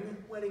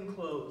wearing wedding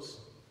clothes.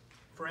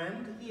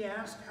 "Friend," he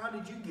asked, "how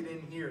did you get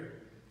in here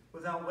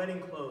without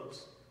wedding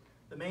clothes?"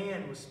 The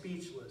man was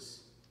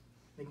speechless.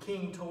 The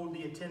king told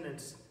the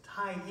attendants,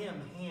 "Tie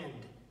him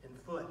hand and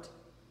foot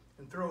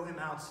and throw him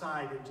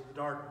outside into the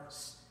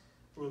darkness,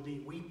 where will be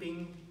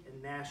weeping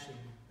and gnashing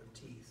of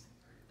teeth.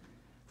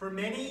 For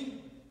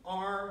many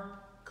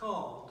are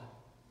called,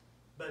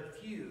 but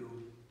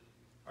few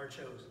are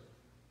chosen."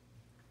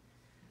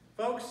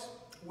 Folks,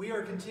 we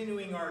are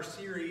continuing our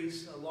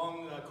series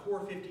along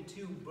Core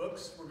 52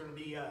 books. We're going to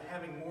be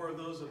having more of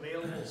those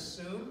available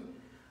soon.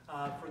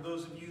 For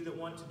those of you that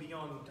want to be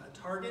on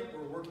target,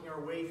 we're working our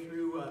way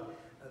through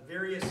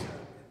various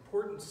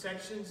important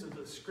sections of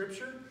the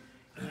Scripture.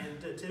 And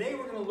today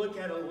we're going to look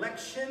at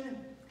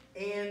election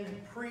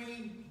and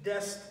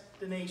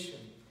predestination.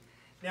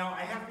 Now,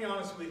 I have to be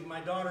honest with you,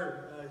 my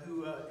daughter,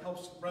 who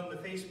helps run the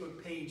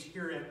Facebook page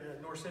here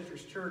at North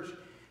Citrus Church,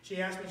 she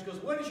asked me, she goes,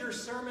 "What is your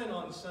sermon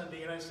on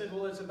Sunday?" And I said,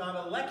 "Well, it's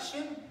about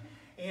election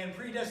and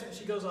predestination."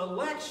 She goes,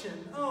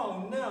 "Election?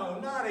 Oh, no,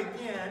 not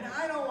again.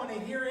 I don't want to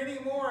hear any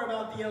more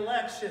about the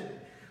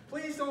election.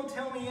 Please don't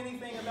tell me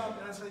anything about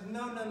that." I said,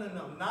 no,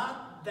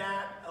 not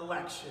that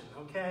election,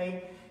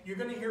 okay? You're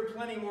going to hear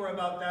plenty more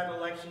about that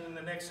election in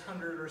the next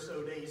 100 or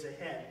so days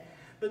ahead.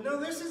 But no,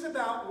 this is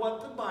about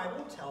what the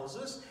Bible tells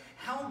us,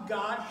 how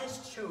God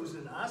has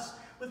chosen us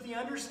with the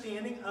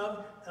understanding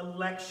of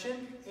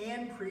election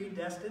and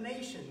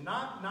predestination.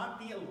 Not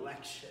the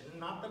election,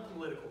 not the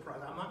political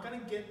process. I'm not going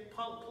to get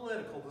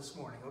political this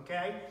morning,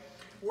 okay?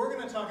 We're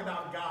going to talk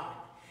about God.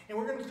 And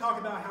we're going to talk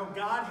about how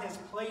God has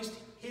placed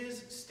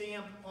his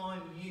stamp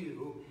on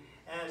you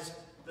as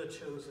the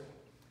chosen.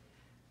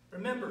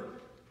 Remember,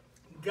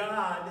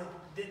 God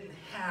didn't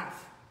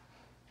have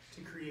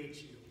to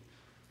create you.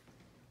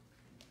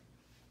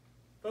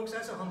 Folks,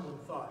 that's a humbling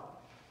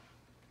thought.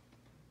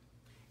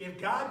 If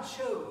God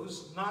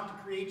chose not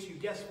to create you,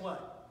 guess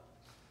what?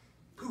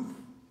 Poof,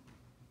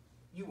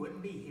 you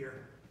wouldn't be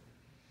here.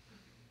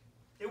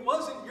 It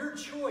wasn't your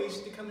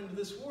choice to come into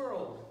this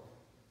world.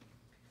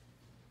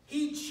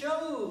 He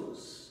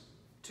chose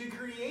to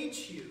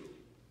create you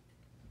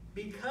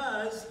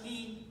because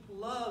he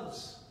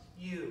loves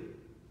you.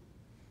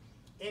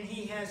 And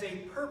he has a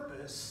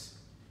purpose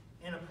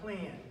and a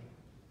plan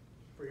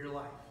for your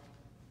life.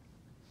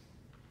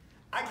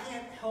 I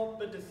can't help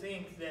but to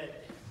think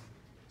that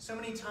so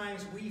many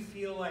times we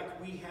feel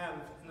like we have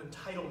an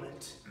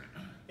entitlement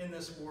in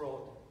this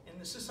world. And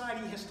the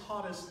society has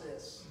taught us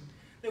this.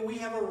 That we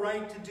have a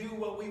right to do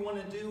what we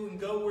want to do and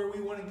go where we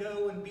want to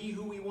go and be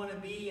who we want to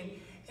be.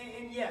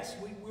 And yes,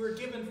 we're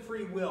given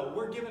free will.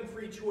 We're given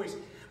free choice.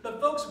 But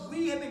folks,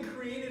 we have been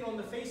created on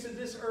the face of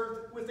this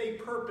earth with a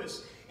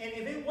purpose. And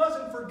if it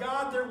wasn't for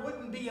God, there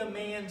wouldn't be a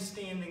man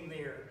standing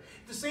there.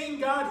 The same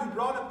God who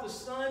brought up the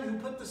sun, who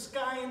put the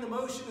sky into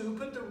motion, who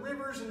put the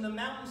rivers and the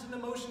mountains into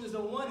motion, is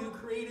the one who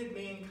created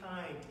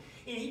mankind.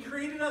 And he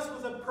created us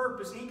with a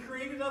purpose. He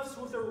created us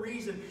with a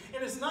reason.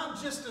 And it's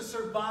not just to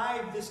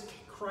survive this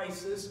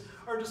crisis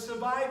or to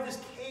survive this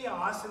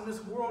chaos in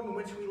this world in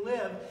which we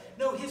live.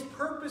 No, his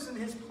purpose and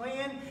his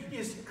plan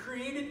is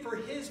created for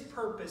his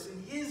purpose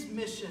and his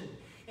mission.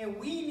 And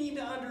we need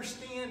to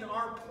understand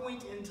our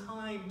point in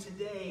time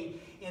today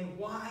and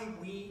why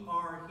we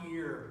are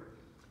here.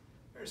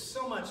 There's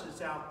so much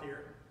that's out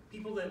there.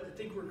 People that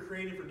think we're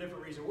created for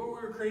different reasons. Well, we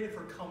were created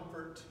for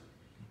comfort.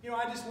 You know,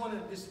 I just want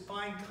to just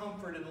find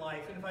comfort in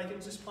life. And if I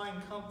can just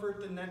find comfort,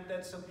 then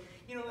that's some...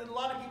 You know, a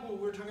lot of people,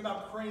 we were talking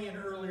about praying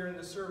earlier in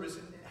the service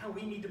and how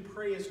we need to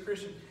pray as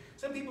Christians.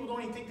 Some people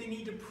don't even think they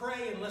need to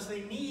pray unless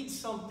they need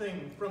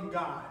something from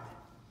God.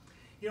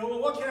 You know,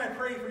 well, what can I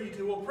pray for you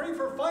to? Well, pray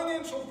for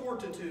financial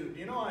fortitude.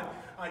 You know,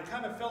 I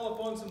kind of fell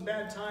upon some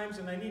bad times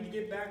and I need to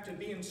get back to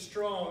being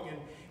strong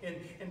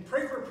and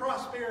pray for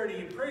prosperity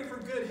and pray for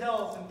good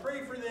health and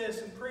pray for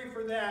this and pray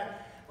for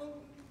that. Well,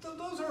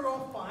 those are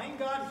all fine.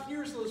 God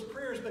hears those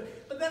prayers,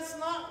 but that's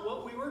not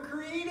what we were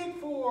created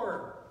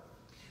for.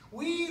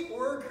 We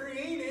were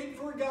created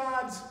for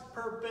God's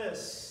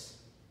purpose.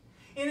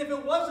 And if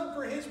it wasn't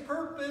for his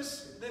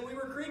purpose that we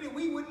were created,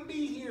 we wouldn't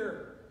be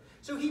here.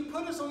 So he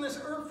put us on this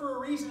earth for a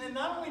reason, and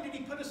not only did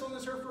he put us on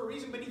this earth for a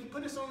reason, but he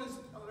put us on this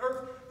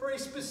earth for a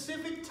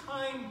specific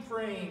time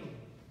frame.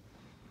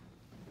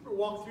 Ever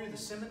walk through the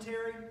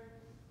cemetery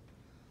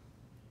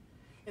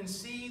and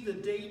see the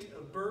date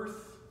of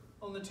birth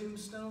on the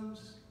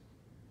tombstones,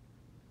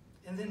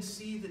 and then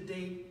see the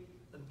date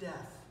of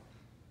death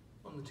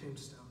on the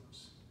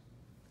tombstones?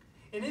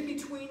 And in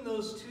between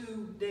those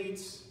two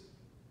dates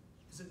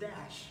is a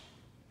dash.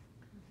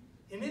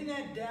 And in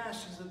that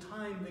dash is the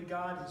time that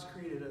God has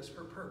created us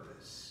for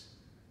purpose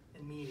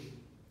and meaning.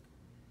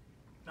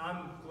 Now,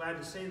 I'm glad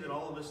to say that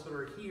all of us that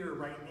are here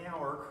right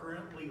now are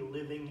currently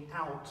living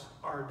out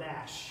our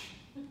dash.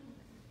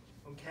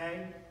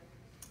 Okay?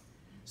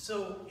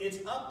 So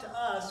it's up to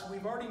us.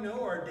 We've already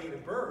know our date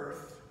of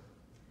birth.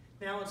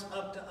 Now it's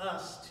up to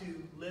us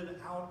to live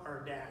out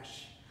our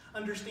dash,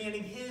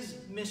 understanding his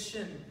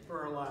mission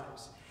for our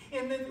lives.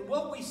 And that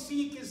what we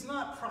seek is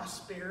not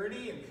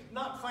prosperity and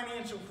not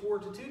financial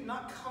fortitude,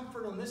 not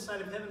comfort on this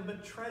side of heaven,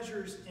 but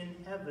treasures in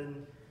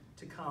heaven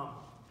to come.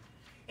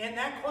 And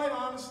that, quite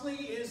honestly,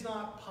 is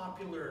not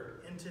popular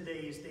in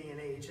today's day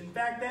and age. In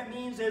fact, that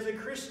means as a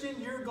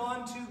Christian, you're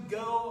going to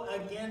go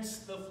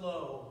against the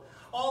flow.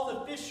 All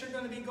the fish are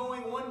going to be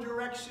going one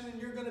direction,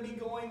 and you're going to be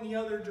going the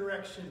other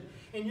direction.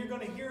 And you're going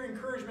to hear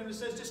encouragement that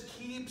says, just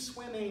keep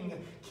swimming,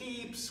 and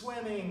keep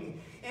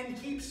swimming,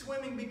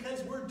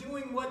 because we're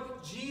doing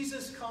what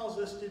Jesus calls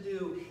us to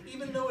do.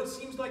 Even though it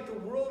seems like the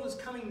world is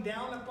coming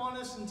down upon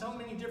us in so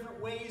many different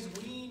ways,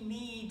 we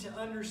need to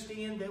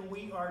understand that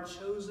we are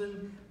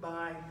chosen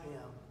by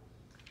him.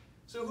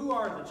 So who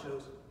are the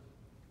chosen?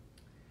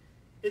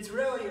 It's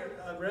really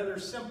a rather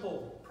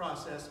simple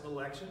process of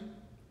election.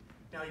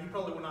 Now, you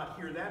probably will not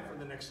hear that for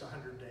the next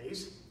 100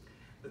 days,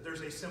 that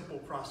there's a simple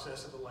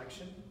process of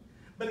election.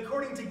 But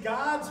according to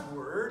God's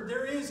word,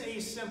 there is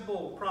a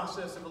simple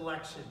process of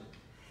election.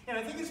 And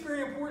I think it's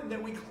very important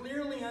that we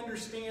clearly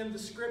understand the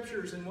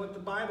scriptures and what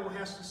the Bible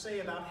has to say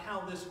about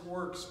how this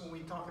works when we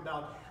talk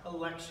about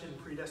election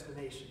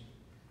predestination.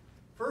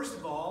 First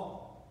of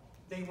all,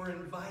 they were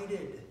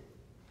invited.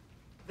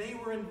 They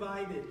were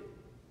invited.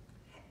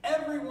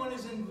 Everyone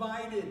is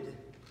invited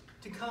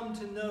to come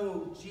to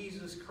know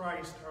Jesus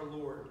Christ our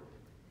Lord.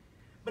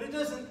 But it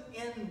doesn't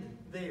end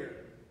there.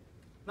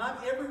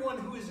 Not everyone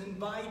who is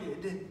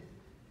invited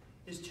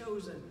is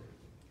chosen.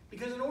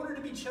 Because in order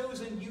to be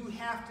chosen, you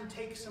have to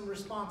take some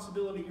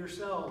responsibility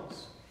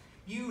yourselves.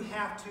 You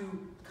have to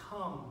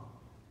come.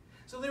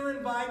 So they were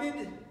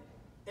invited,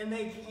 and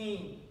they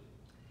came.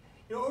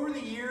 You know, over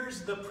the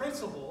years, the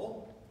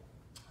principle,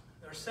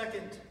 our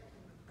second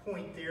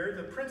point there,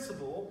 the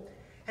principle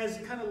has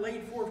kind of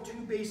laid forth two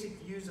basic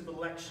views of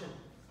election.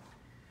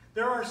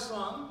 There are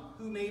some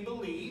who may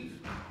believe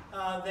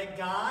that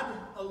God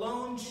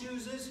alone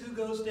chooses who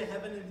goes to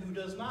heaven and who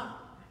does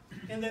not,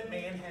 and that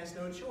man has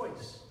no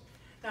choice.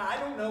 Now, I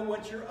don't know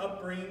what your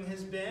upbringing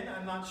has been.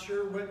 I'm not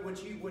sure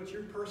what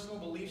your personal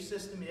belief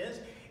system is.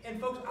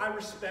 And folks, I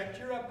respect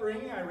your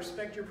upbringing. I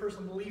respect your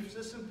personal belief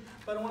system.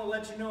 But I want to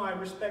let you know I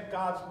respect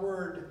God's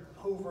word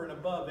over and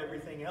above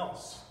everything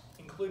else,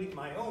 including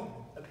my own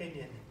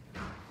opinion.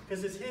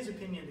 Because it's his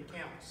opinion that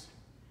counts.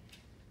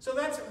 So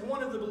that's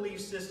one of the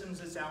belief systems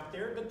that's out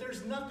there, but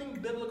there's nothing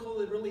biblical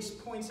that really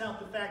points out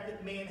the fact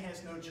that man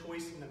has no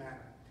choice in the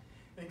matter.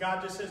 And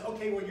God just says,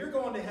 okay, well, you're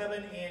going to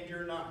heaven and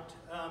you're not.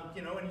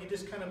 And you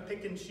just kind of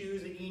pick and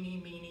choose,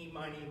 eeny, meeny,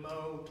 miny,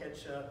 mo,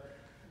 catch a,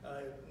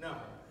 no.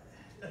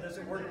 That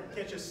doesn't work.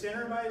 Catch a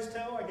sinner by his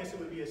toe? I guess it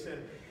would be a sin.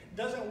 It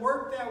doesn't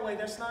work that way.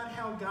 That's not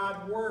how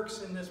God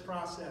works in this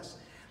process.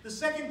 The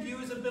second view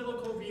is a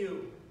biblical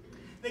view.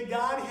 That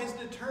God has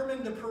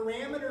determined the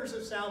parameters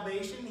of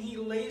salvation. He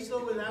lays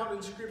those out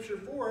in Scripture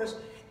for us.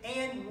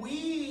 And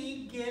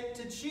we get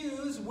to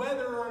choose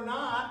whether or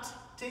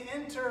not to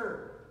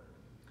enter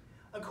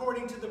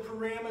according to the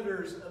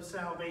parameters of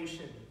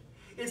salvation.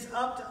 It's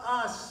up to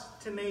us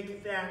to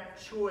make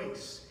that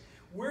choice.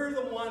 We're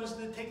the ones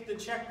that take the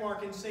check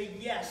mark and say,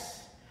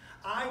 yes,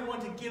 I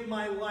want to give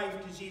my life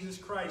to Jesus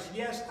Christ.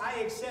 Yes, I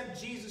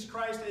accept Jesus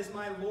Christ as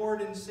my Lord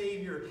and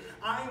Savior.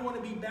 I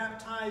want to be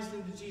baptized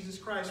into Jesus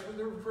Christ for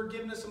the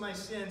forgiveness of my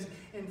sins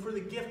and for the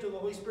gift of the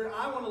Holy Spirit.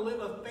 I want to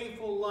live a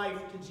faithful life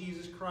to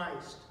Jesus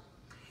Christ.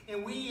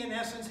 And we, in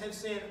essence, have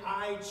said,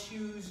 I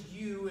choose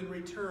you in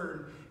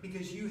return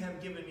because you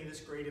have given me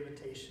this great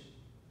invitation.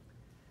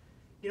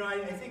 You know, I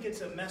think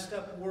it's a messed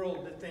up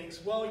world that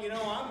thinks, well, you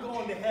know, I'm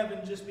going to heaven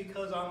just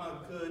because I'm a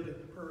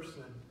good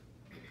person.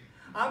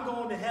 I'm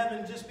going to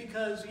heaven just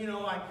because, you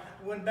know,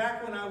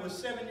 back when I was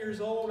 7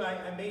 years old,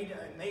 I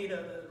made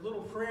a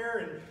little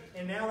prayer,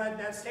 and now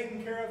that's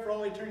taken care of for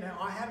all eternity. Now,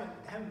 I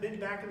haven't been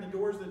back in the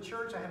doors of the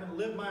church. I haven't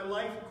lived my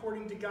life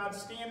according to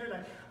God's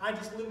standard. I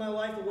just live my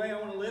life the way I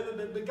want to live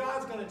it, but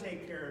God's going to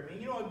take care of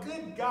me. You know, a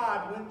good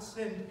God wouldn't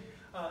send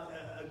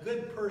a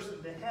good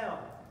person to hell.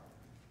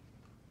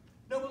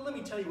 No, but let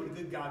me tell you what a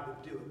good God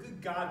would do. A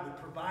good God would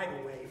provide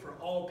a way for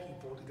all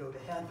people to go to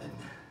heaven.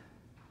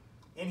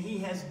 And he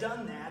has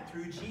done that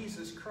through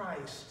Jesus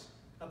Christ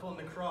upon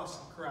the cross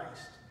of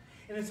Christ.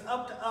 And it's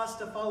up to us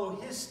to follow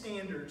His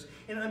standards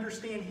and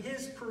understand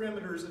His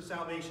perimeters of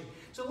salvation.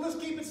 So let's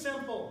keep it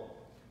simple.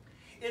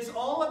 It's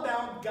all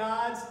about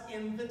God's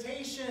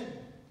invitation.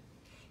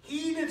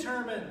 He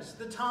determines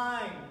the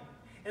time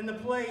and the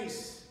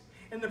place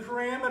and the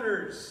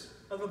parameters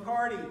of the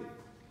party.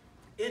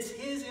 It's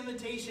His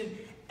invitation.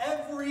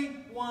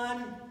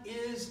 Everyone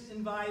is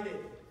invited.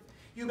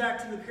 You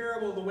back to the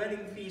parable of the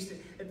wedding feast.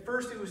 At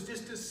first it was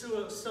just a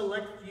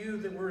select few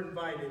that were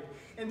invited.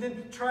 And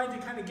then tried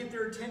to kind of get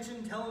their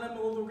attention, telling them,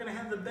 oh, we're going to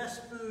have the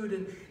best food,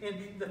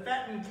 and the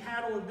fattened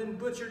cattle have been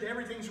butchered,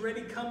 everything's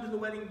ready, come to the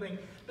wedding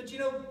banquet. But you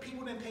know,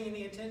 people didn't pay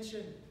any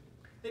attention.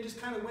 They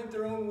just kind of went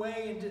their own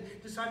way and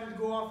decided to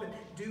go off and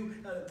do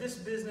this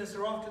business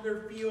or off to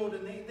their field,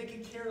 and they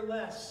could care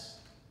less.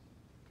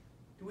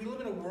 Do we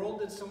live in a world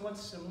that's somewhat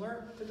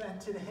similar to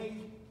that today?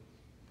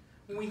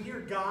 When we hear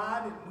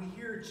God and we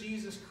hear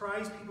Jesus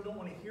Christ, people don't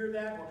want to hear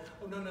that. Or,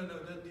 oh, no,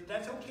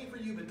 that's okay for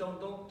you, but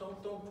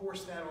don't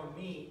force that on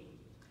me.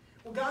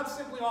 Well, God's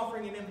simply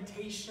offering an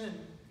invitation.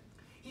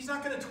 He's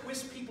not going to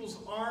twist people's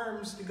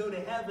arms to go to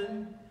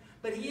heaven,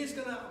 but He is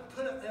going to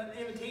put an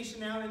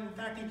invitation out. And in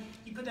fact,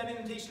 he put that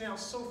invitation out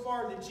so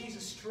far that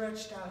Jesus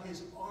stretched out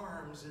His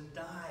arms and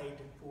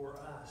died for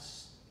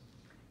us.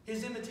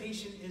 His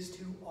invitation is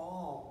to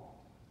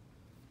all.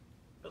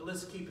 But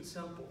let's keep it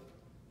simple.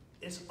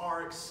 It's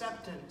our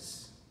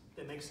acceptance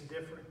that makes a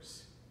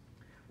difference.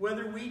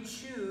 Whether we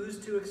choose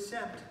to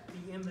accept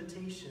the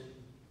invitation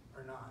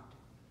or not.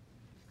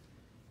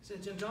 He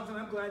said, Jonathan,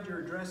 I'm glad you're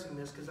addressing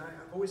this, because I've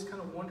always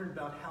kind of wondered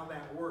about how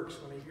that works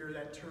when I hear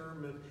that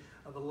term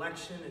of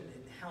election and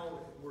how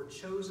we're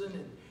chosen,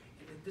 and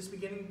it's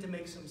beginning to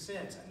make some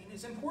sense. I mean,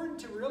 it's important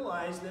to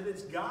realize that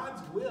it's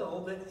God's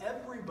will that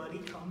everybody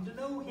come to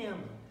know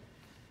Him.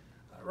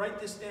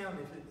 Write this down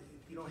if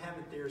you don't have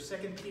it there.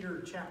 2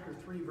 Peter chapter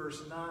 3,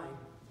 verse 9.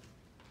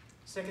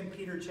 2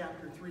 Peter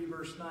chapter 3,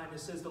 verse 9.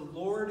 It says, the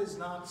Lord is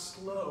not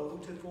slow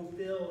to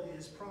fulfill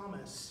His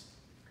promise,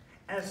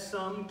 as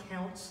some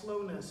count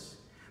slowness,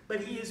 but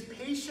He is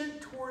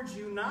patient towards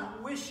you,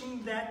 not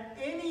wishing that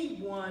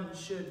anyone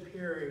should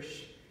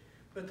perish,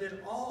 but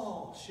that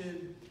all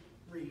should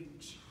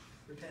reach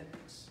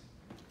repentance.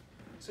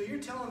 So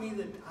you're telling me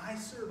that I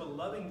serve a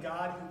loving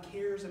God who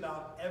cares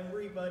about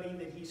everybody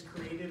that He's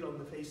created on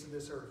the face of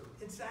this earth?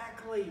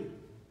 Exactly.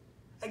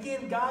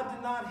 Again, God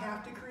did not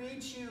have to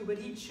create you, but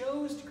He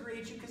chose to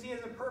create you because He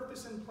has a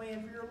purpose and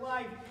plan for your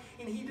life.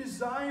 And He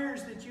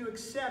desires that you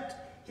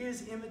accept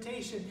His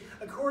invitation.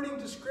 According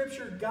to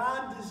Scripture,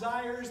 God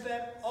desires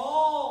that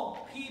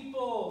all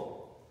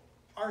people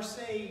are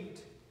saved.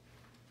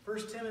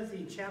 1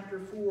 Timothy chapter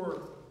 4,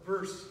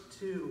 verse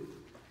 2.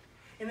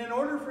 And in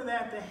order for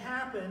that to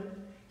happen,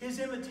 His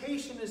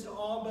invitation is to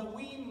all, but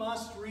we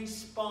must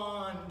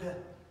respond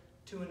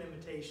to an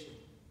invitation.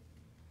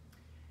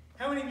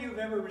 How many of you have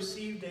ever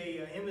received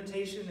an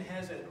invitation that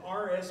has an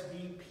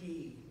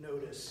RSVP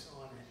notice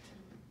on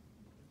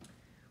it?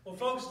 Well,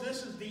 folks,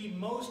 this is the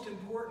most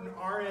important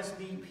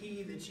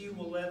RSVP that you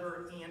will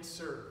ever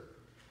answer.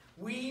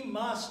 We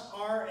must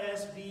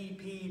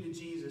RSVP to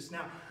Jesus.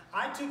 Now,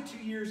 I took 2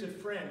 years of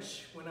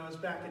French when I was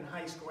back in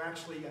high school.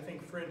 Actually, I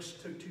think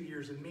French took 2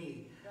 years of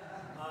me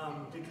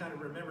to kind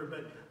of remember.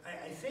 But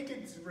I think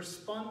it's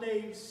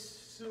Respondez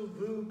s'il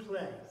vous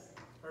plaît,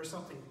 or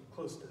something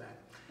close to that.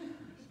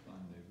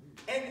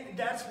 And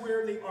that's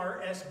where the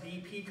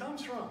RSVP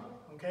comes from,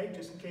 okay?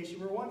 Just in case you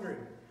were wondering.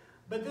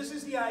 But this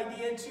is the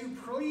idea to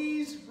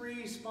please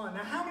respond.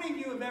 Now, how many of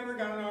you have ever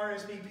got an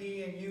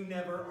RSVP and you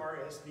never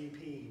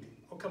RSVP'd?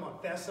 Oh, come on,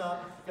 fess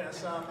up,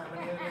 fess up. How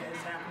many of it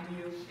has happened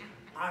to you?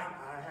 I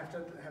have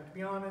to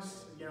be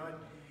honest. You know,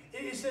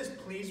 it says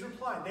please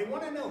reply. They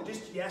want to know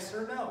just yes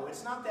or no.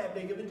 It's not that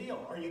big of a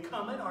deal. Are you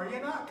coming? Are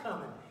you not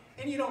coming?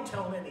 And you don't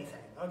tell them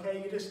anything.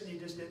 Okay, you just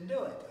didn't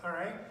do it. All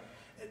right.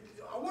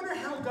 I wonder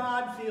how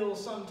God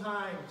feels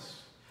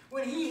sometimes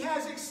when He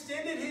has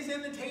extended His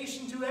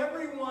invitation to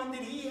everyone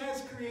that He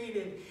has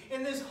created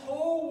in this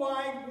whole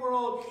wide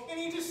world, and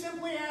He just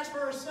simply asks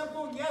for a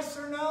simple yes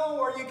or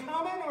no. Are you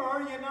coming or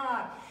are you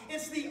not?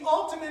 It's the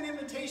ultimate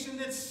invitation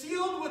that's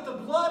sealed with the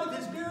blood of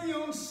His very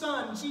own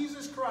Son,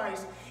 Jesus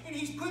Christ. And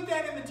He's put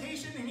that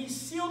invitation and He's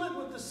sealed it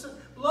with the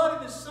blood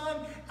of His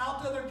Son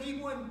out to other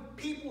people, and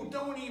people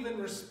don't even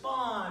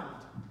respond.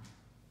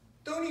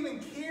 Don't even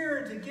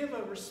care to give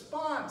a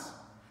response.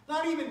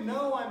 Not even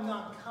know I'm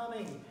not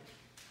coming.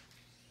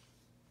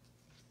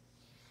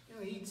 You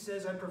know, He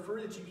says, I prefer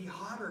that you be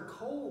hot or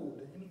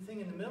cold. Anything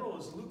in the middle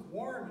is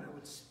lukewarm, and I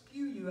would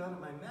spew you out of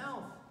my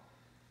mouth.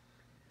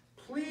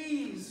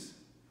 Please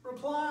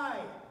reply.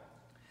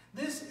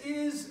 This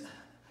is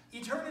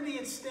eternity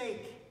at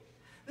stake.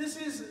 This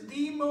is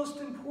the most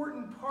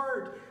important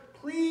part.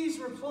 Please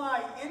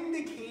reply,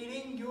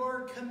 indicating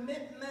your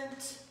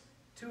commitment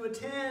to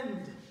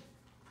attend.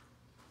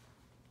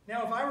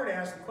 Now, if I were to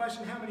ask the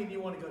question, how many of you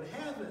want to go to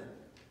heaven?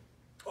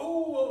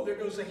 Oh, there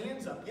goes the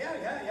hands up. Yeah,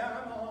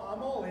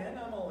 I'm all in,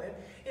 I'm all in.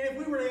 And if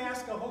we were to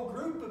ask a whole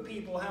group of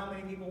people, how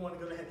many people want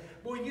to go to heaven?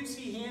 Boy, you'd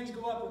see hands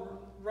go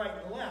up right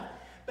and left.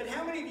 But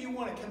how many of you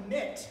want to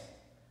commit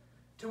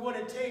to what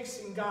it takes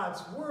in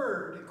God's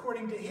Word,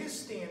 according to His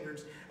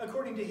standards,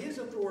 according to His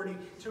authority,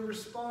 to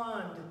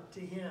respond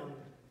to Him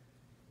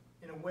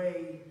in a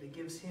way that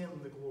gives Him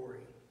the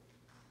glory.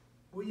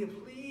 Will you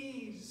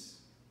please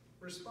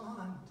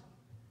respond?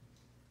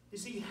 You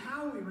see,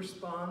 how we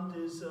respond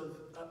is of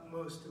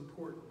utmost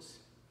importance.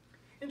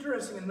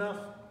 Interesting enough,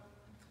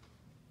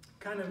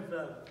 kind of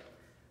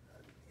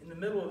in the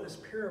middle of this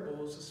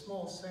parable is a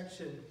small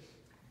section.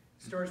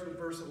 It starts with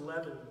verse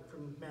 11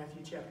 from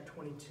Matthew chapter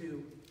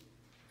 22.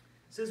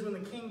 It says, when the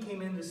king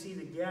came in to see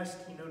the guest,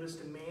 he noticed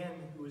a man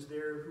who was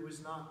there who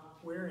was not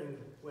wearing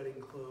wedding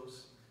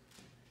clothes.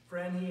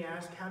 Friend, he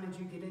asked, how did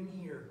you get in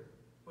here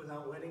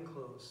without wedding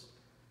clothes?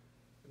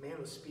 The man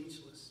was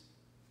speechless.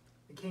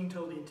 The king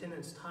told the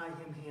attendants, tie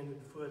him hand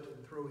and foot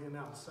and throw him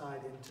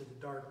outside into the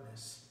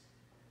darkness,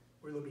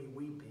 where there'll be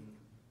weeping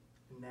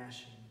and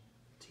gnashing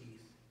of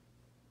teeth.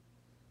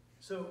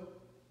 So,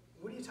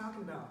 what are you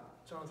talking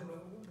about, Jonathan?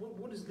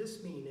 What does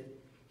this mean?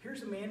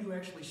 Here's a man who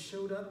actually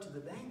showed up to the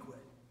banquet.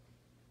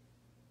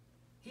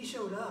 He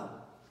showed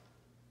up,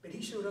 but he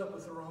showed up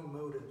with the wrong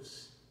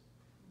motives.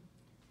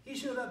 He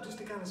showed up just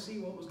to kind of see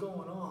what was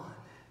going on.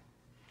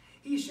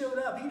 He showed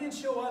up. He didn't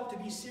show up to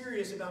be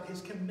serious about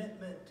his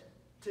commitment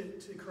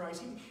to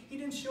Christ. He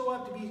didn't show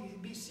up to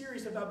be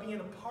serious about being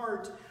a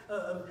part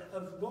of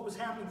what was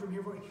happening from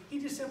here forward. He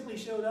just simply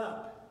showed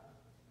up.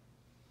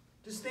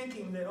 Just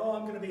thinking that, oh,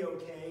 I'm going to be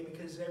okay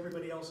because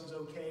everybody else is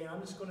okay.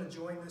 I'm just going to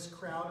join this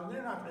crowd and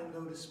they're not going to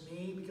notice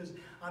me because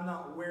I'm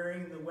not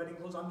wearing the wedding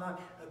clothes. I'm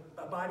not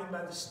abiding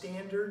by the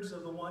standards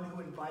of the one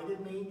who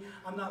invited me.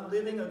 I'm not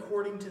living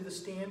according to the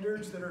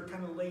standards that are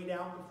kind of laid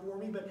out before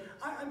me. But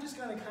I'm just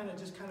going to kind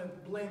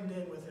of blend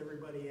in with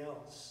everybody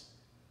else.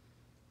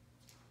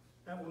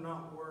 That will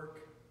not work.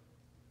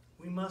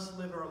 We must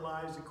live our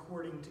lives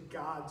according to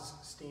God's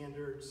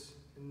standards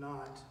and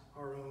not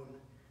our own,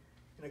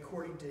 and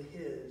according to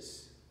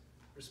His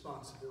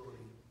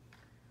responsibility,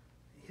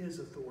 His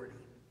authority,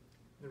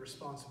 and the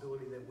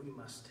responsibility that we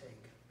must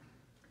take.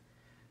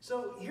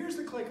 So here's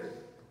the clicker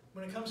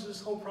when it comes to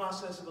this whole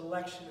process of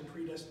election and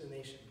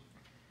predestination.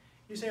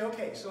 You say,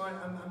 okay, so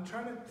I'm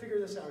trying to figure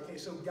this out. Okay,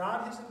 so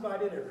God has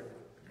invited everyone.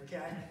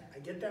 Okay, I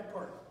get that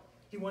part.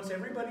 He wants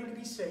everybody to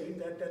be saved.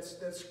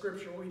 That's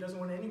scriptural. He doesn't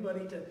want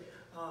anybody to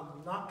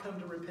not come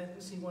to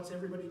repentance. He wants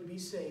everybody to be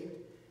saved.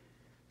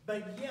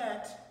 But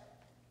yet,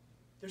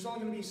 there's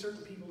only going to be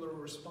certain people that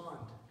will respond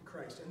to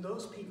Christ. And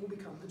those people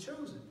become the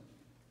chosen.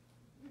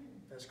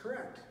 That's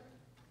correct.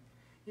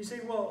 You say,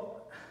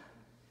 well,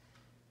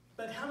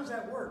 but how does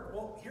that work?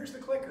 Well, here's the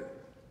clicker.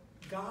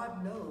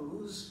 God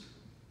knows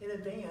in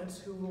advance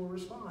who will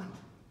respond.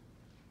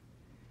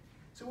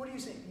 So what are you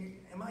saying?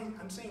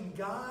 I'm saying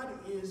God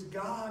is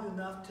God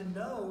enough to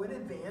know in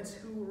advance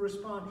who will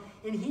respond.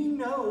 And He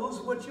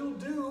knows what you'll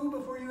do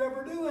before you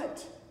ever do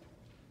it.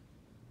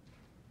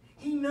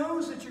 He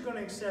knows that you're going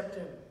to accept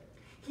Him.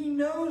 He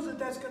knows that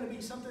that's going to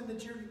be something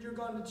that you're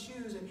going to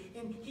choose.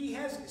 And He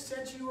has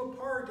set you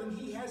apart. And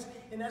He has,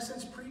 in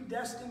essence,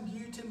 predestined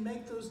you to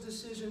make those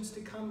decisions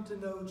to come to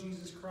know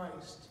Jesus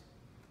Christ.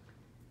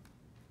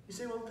 You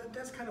say, well,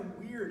 that's kind of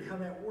weird how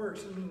that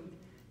works. I mean,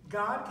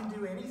 God can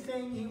do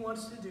anything He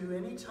wants to do,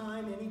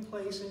 anytime, any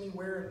place,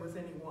 anywhere, and with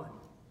anyone.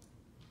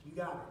 You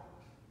got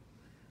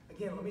it.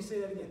 Again, let me say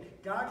that again.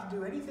 God can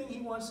do anything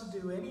He wants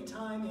to do,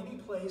 anytime, any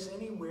place,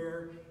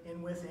 anywhere,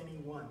 and with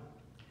anyone.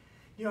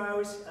 You know, I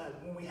always,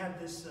 when we had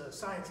this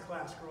science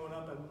class growing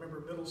up, I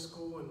remember middle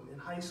school and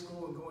high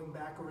school and going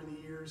back over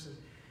the years, and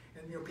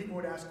you know, people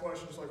would ask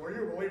questions like, well,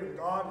 you believe in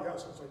God?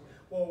 Yes. It's like,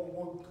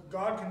 well,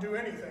 God can do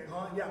anything,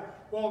 huh? Yeah.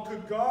 Well,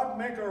 could God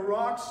make a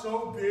rock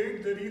so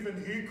big that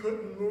even He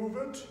couldn't move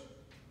it?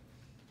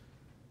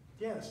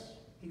 Yes,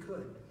 He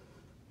could.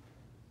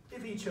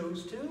 If He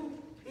chose to,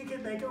 He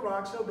could make a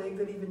rock so big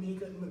that even He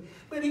couldn't move.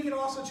 But He could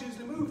also choose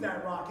to move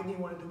that rock if He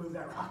wanted to move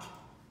that rock.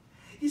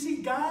 You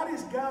see, God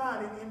is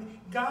God, and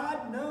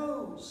God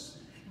knows.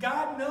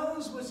 God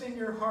knows what's in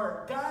your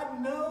heart.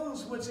 God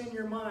knows what's in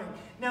your mind.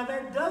 Now,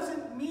 that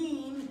doesn't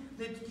mean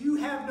that you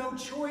have no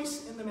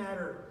choice in the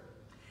matter.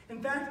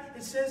 In fact,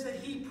 it says that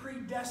He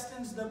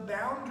predestines the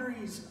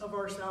boundaries of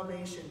our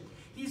salvation.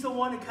 He's the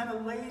one who kind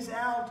of lays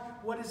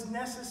out what is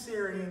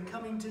necessary in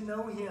coming to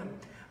know Him.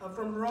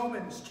 From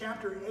Romans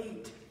chapter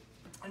 8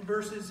 and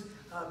verses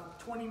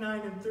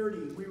 29 and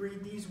 30, we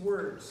read these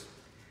words.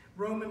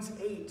 Romans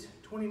 8,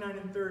 29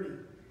 and 30.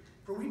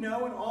 For we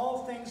know in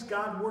all things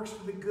God works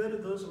for the good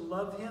of those who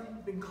love Him,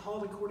 been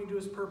called according to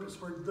His purpose.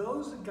 For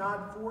those that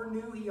God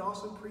foreknew, He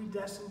also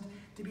predestined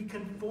to be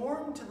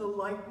conformed to the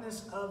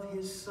likeness of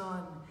His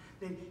Son,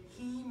 that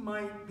He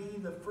might be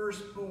the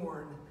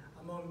firstborn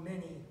among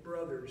many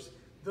brothers.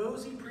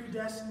 Those He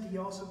predestined, He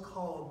also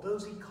called.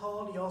 Those He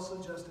called, He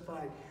also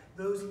justified.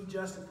 Those He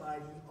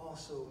justified, He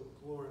also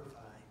glorified.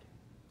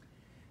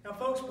 Now,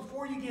 folks,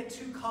 before you get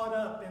too caught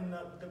up in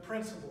the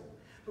principle,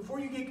 before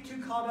you get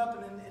too caught up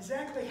in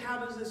exactly how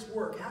does this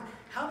work,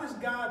 how does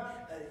God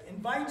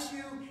invite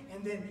you,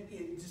 and then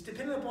it's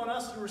dependent upon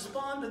us to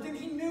respond, but then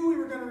He knew we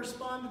were going to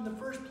respond in the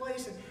first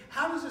place, and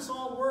how does this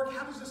all work?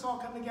 How does this all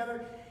come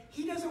together?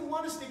 he doesn't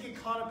want us to get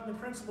caught up in the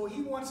principle.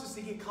 He wants us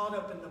to get caught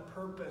up in the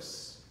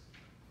purpose.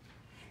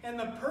 And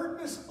the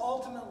purpose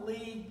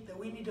ultimately that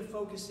we need to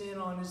focus in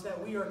on is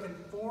that we are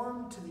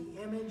conformed to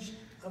the image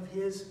of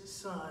his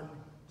Son,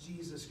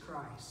 Jesus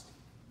Christ.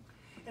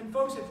 And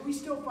folks, if we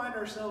still find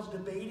ourselves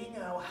debating,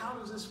 how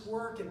does this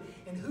work,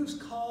 and who's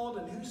called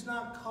and who's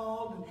not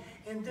called,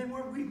 and then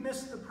we've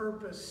missed the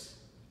purpose.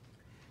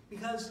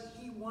 Because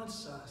he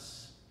wants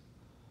us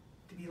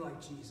to be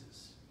like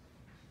Jesus.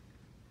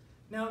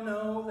 Now,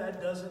 no,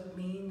 that doesn't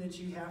mean that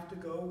you have to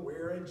go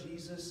wear a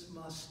Jesus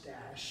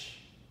mustache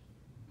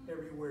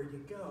everywhere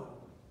you go.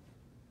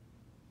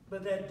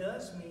 But that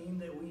does mean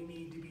that we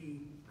need to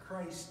be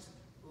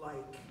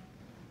Christ-like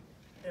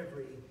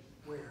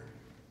everywhere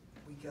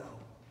we go.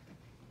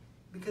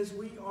 Because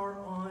we are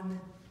on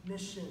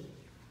mission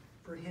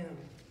for him.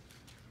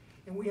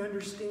 And we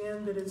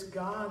understand that it's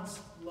God's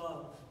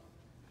love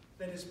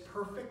that is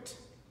perfect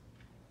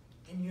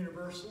and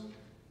universal.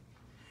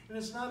 And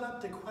it's not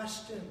up to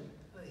question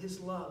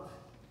his love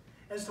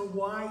as to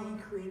why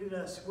he created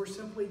us. We're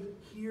simply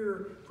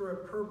here for a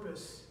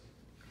purpose.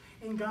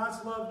 And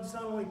God's love is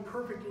not only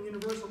perfect and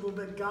universal,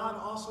 but God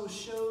also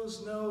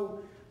shows no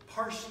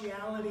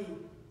partiality.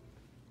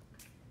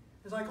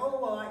 It's like, oh,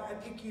 well, I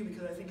pick you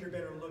because I think you're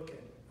better looking.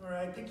 Or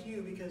I pick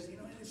you because,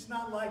 it's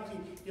not like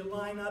you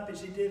line up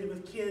as you did it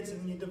with kids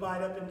and you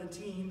divide up into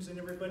teams and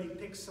everybody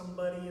picks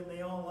somebody and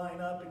they all line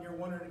up and you're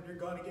wondering if you're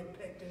going to get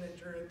picked and that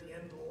you're at the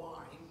end of the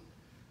line.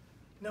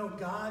 No,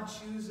 God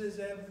chooses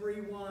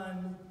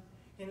everyone.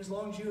 And as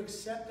long as you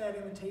accept that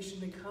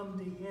invitation to come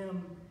to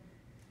him,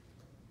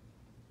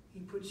 he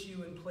puts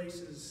you in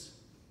places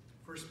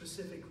for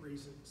specific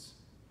reasons,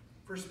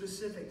 for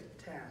specific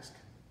tasks.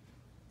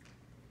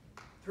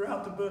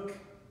 Throughout the book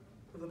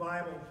of the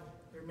Bible,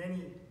 there are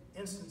many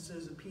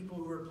instances of people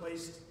who are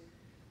placed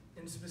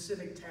in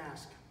specific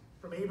tasks.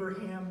 From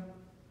Abraham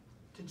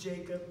to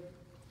Jacob,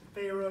 to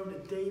Pharaoh, to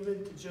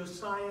David, to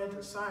Josiah,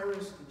 to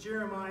Cyrus, to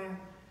Jeremiah,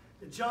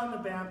 to John the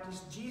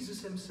Baptist,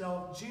 Jesus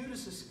himself,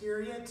 Judas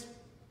Iscariot,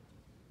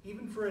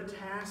 even for a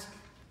task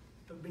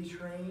of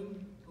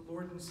betraying the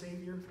Lord and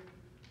Savior,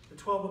 the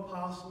 12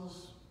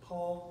 apostles,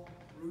 Paul,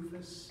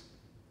 Rufus.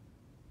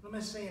 What am I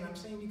saying? I'm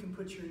saying you can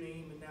put your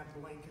name in that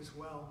blank as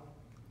well.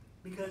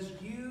 Because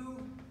you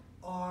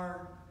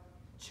are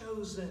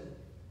chosen.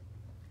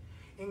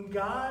 And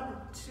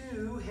God,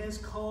 too, has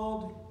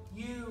called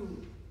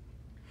you.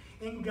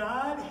 And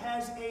God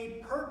has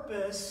a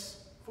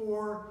purpose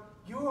for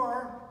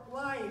your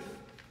life.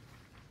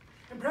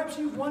 And perhaps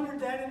you've wondered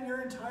that in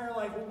your entire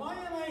life. Well, why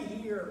am I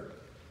here?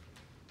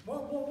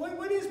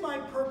 What is my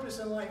purpose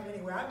in life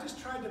anyway? I've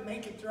just tried to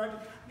make it through.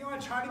 I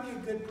try to be a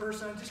good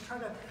person. I just try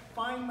to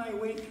find my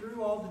way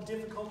through all the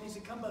difficulties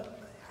that come. But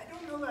I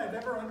don't know that I've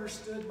ever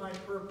understood my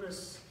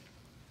purpose.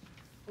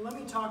 Well, let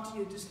me talk to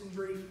you just in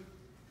brief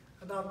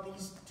about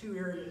these two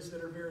areas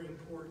that are very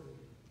important.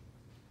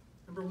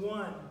 Number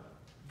one,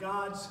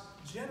 God's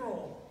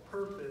general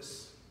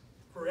purpose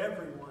for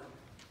everyone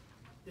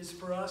is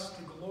for us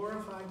to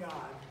glorify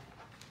God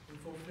and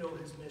fulfill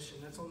his mission.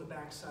 That's on the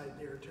back side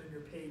there. Turn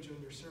your page on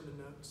your sermon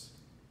notes.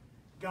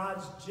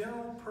 God's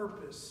general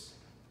purpose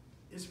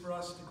is for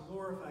us to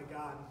glorify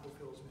God and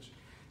fulfill his mission.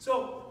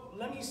 So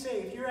let me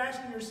say, if you're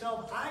asking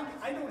yourself,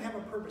 I don't have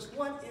a purpose.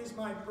 What is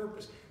my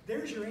purpose?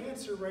 There's your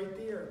answer right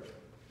there.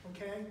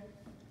 Okay?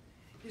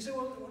 You say,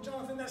 well,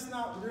 Jonathan, that's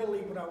not really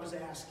what I was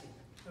asking.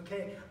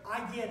 Okay? I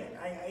get it.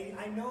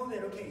 I know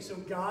that, okay, so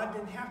God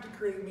didn't have to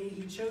create me.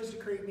 He chose to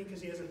create me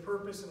because he has a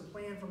purpose and a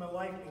plan for my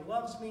life, and he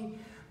loves me.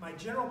 My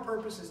general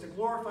purpose is to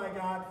glorify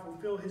God,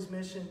 fulfill his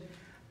mission.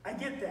 I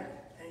get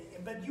that.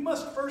 But you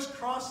must first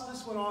cross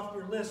this one off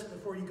your list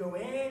before you go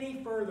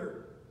any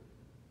further.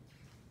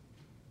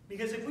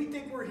 Because if we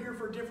think we're here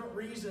for different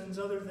reasons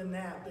other than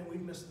that, then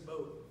we've missed the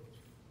boat.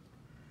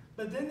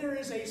 But then there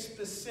is a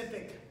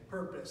specific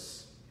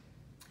purpose.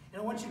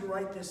 And I want you to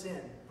write this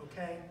in,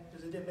 okay?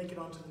 Because it didn't make it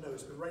onto the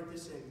notes, but write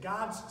this in.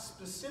 God's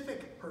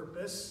specific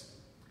purpose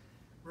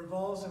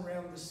revolves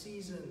around the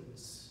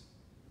seasons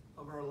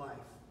of our life.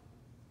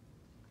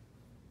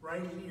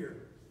 Right here,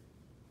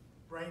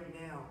 right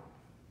now.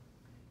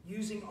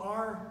 Using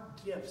our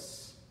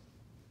gifts,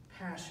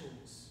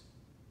 passions,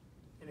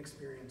 and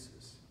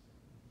experiences.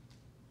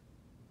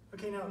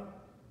 Okay, now,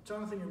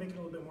 Jonathan, you're making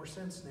a little bit more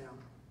sense now.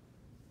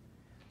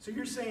 So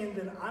you're saying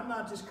that I'm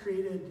not just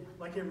created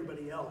like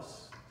everybody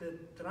else,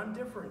 that I'm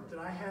different, that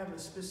I have a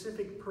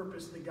specific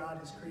purpose that God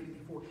has created me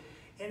for.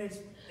 And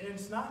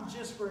it's not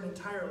just for an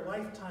entire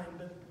lifetime,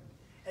 but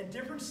at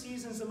different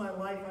seasons of my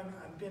life,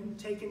 I've been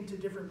taken to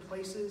different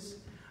places.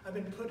 I've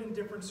been put in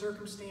different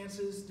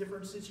circumstances,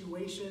 different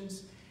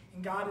situations,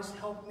 and God has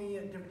helped me.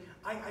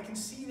 I can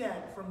see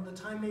that from the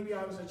time maybe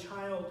I was a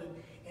child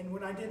and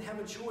when I didn't have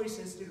a choice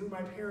as to who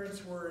my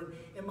parents were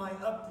and my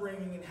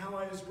upbringing and how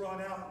I was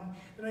brought out.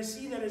 And I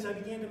see that as I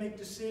began to make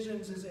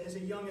decisions as a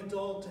young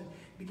adult and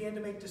began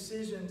to make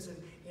decisions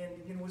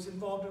and was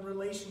involved in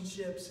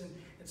relationships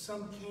And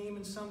some came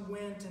and some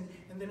went.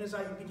 And then as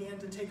I began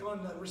to take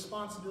on the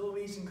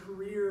responsibilities and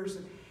careers,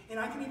 and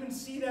I can even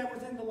see that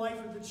within the life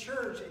of the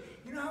church.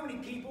 You know how many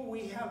people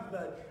we have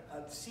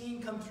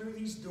seen come through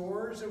these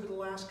doors over the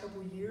last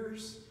couple of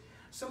years?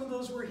 Some of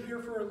those were here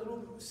for a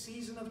little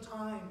season of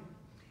time.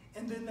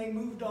 And then they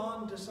moved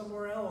on to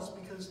somewhere else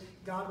because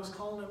God was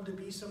calling them to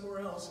be somewhere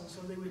else. And so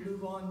they would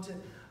move on to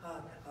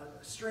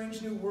a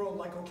strange new world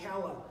like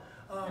Ocala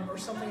or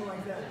something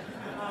like that.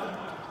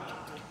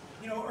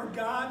 Or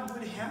God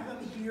would have them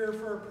here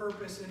for a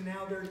purpose, and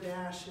now their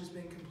dash has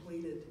been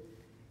completed.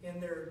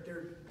 And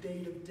their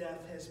date of death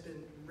has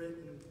been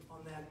written on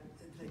that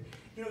thing.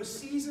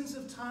 Seasons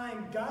of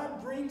time.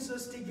 God brings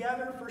us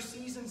together for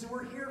seasons, and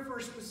we're here for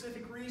a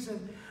specific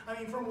reason. I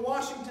mean, from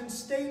Washington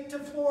State to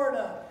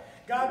Florida,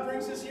 God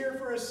brings us here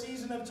for a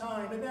season of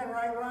time. Isn't that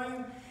right,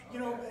 Ryan?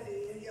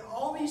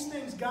 All these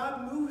things,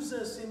 God moves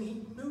us, and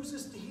He moves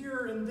us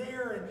here and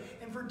there,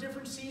 and for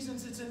different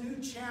seasons, it's a new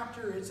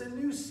chapter, it's a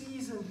new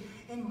season,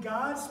 and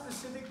God's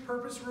specific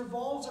purpose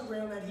revolves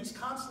around that. He's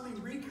constantly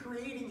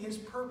recreating His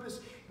purpose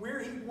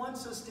where He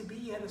wants us to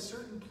be at a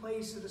certain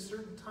place at a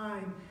certain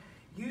time,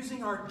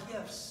 using our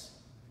gifts,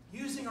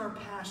 using our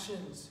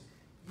passions,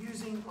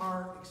 using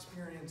our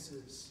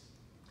experiences.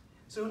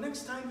 So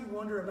next time you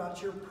wonder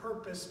about your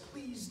purpose,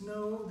 please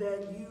know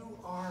that you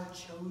are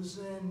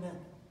chosen.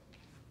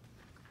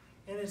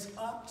 And it's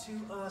up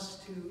to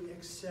us to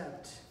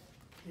accept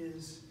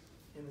His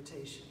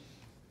invitation.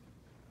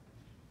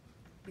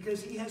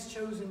 Because He has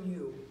chosen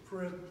you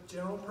for a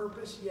general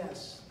purpose,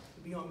 yes,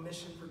 to be on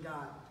mission for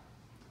God,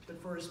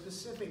 but for a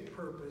specific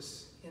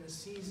purpose in a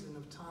season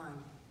of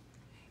time.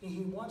 And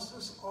He wants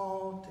us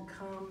all to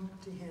come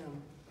to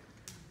Him,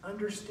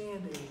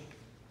 understanding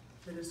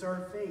that it's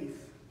our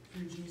faith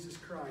through Jesus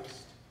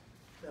Christ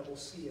that will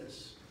see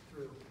us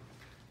through.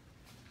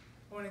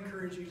 I want to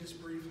encourage you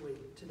just briefly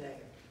today.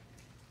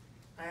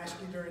 I asked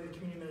you during the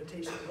community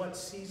meditation, what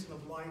season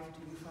of life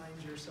do you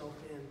find yourself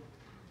in?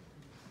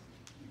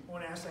 I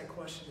want to ask that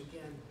question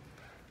again.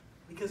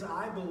 Because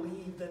I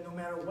believe that no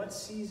matter what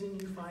season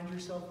you find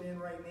yourself in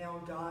right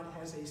now, God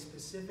has a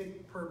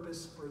specific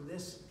purpose for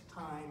this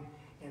time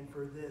and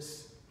for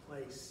this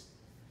place.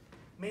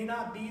 May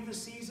not be the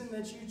season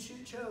that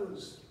you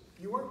chose.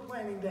 You weren't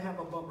planning to have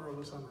a bummer of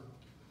a summer.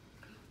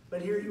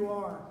 But here you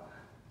are.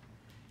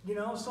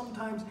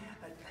 Sometimes,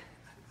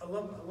 I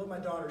love my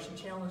daughter. She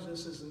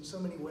challenges us in so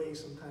many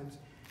ways sometimes.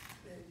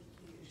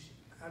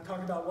 I'm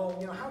talking about,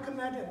 how come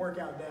that didn't work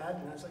out, Dad?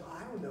 And I was like,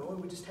 I don't know.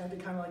 We just had to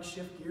kind of like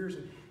shift gears.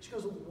 And she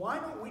goes, why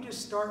don't we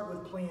just start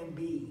with plan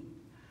B?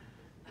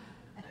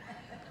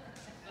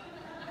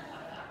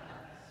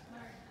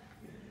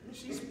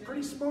 She's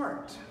pretty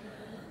smart.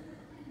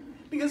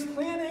 Because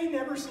plan A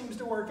never seems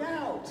to work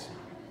out.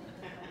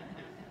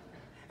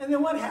 And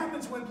then what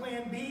happens when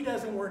plan B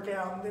doesn't work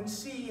out, and then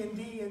C and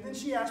D, and then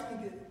she asked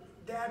me,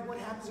 Dad, what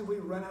happens if we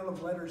run out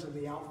of letters of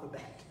the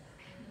alphabet?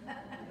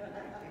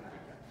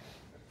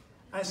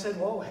 I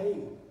said, well,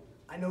 hey,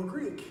 I know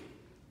Greek.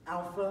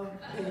 Alpha,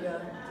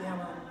 beta,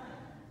 gamma.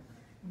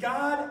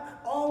 God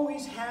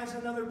always has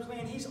another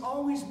plan. He's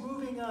always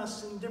moving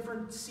us in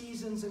different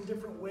seasons and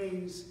different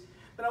ways.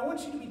 But I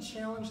want you to be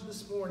challenged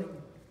this morning,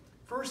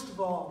 first of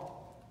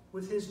all,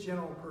 with His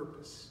general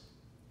purpose.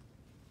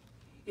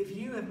 If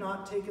you have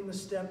not taken the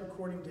step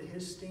according to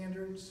His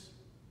standards,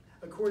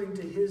 according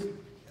to His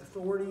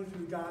authority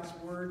through God's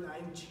Word,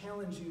 I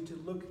challenge you to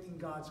look in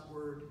God's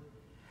Word.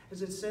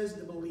 As it says,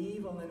 to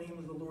believe on the name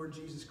of the Lord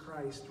Jesus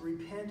Christ, to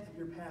repent of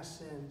your past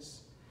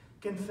sins,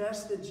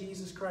 confess that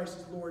Jesus Christ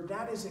is Lord.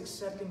 That is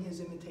accepting His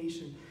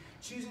invitation,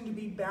 choosing to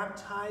be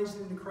baptized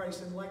into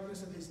Christ in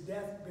likeness of His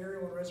death,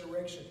 burial, and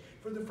resurrection,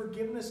 for the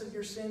forgiveness of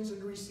your sins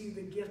and to receive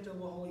the gift of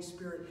the Holy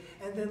Spirit,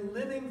 and then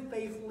living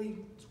faithfully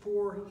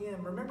for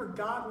Him. Remember,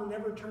 God will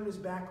never turn His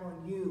back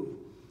on you.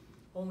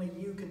 Only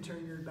you can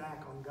turn your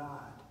back on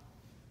God.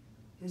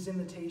 His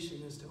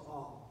invitation is to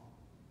all.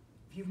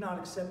 If you've not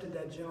accepted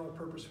that general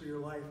purpose for your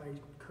life, I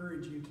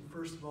encourage you to,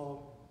 first of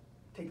all,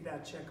 take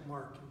that check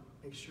mark and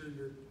make sure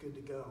you're good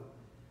to go.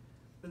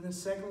 But then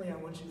secondly, I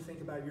want you to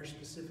think about your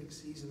specific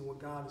season and what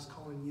God is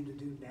calling you to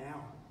do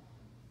now.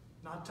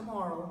 Not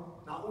tomorrow,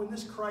 not when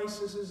this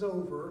crisis is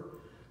over,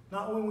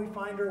 not when we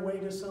find our way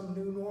to some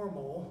new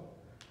normal,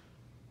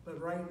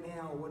 but right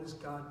now, what is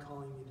God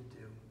calling you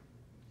to do?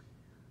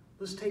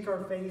 Let's take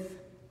our faith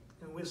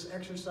and let's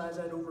exercise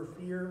that over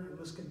fear, and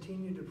let's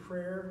continue to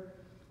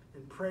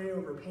pray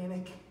over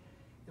panic,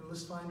 and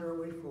let's find our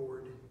way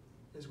forward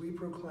as we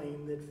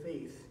proclaim that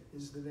faith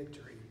is the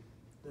victory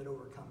that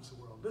overcomes the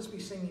world. Let's be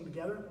singing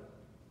together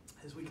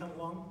as we come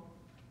along.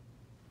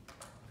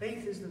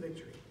 Faith is the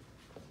victory.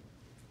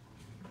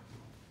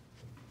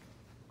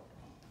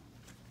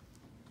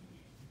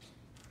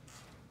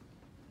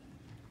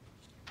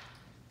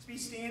 Let's be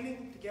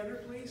standing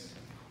together, please.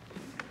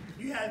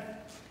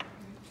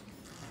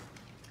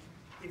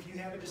 If you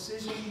have a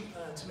decision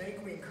to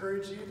make, we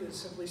encourage you to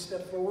simply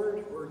step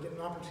forward or get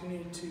an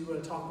opportunity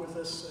to talk with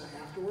us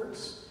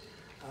afterwards.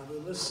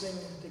 But let's sing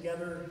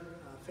together,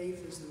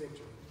 Faith is the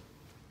Victory.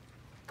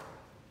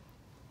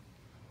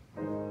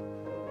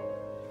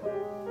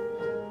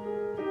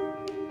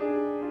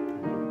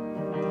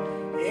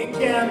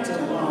 Encamped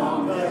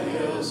along the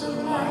hills of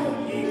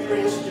light, ye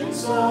Christian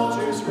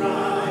soldiers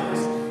rise,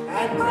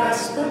 and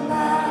press the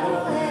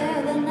battle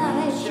ere the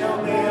night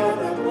shall veil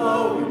the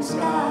glowing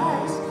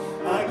skies.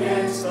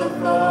 Against the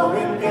foe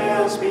in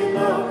gales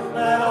below,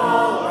 let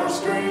all our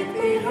strength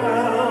be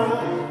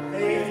hurled.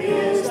 Faith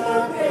is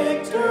the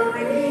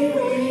victory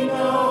we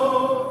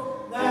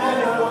know,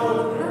 that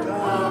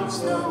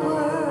overcomes the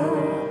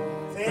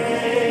world.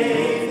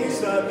 Faith is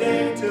the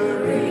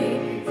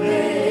victory,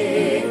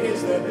 faith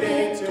is the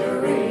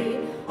victory.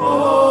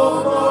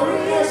 Oh,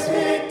 glorious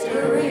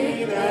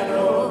victory that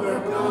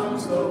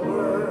overcomes the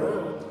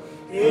world.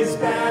 His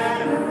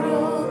banner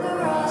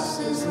over us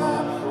is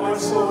love, our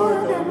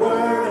sword the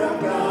word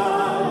of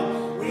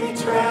God. We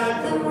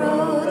tread the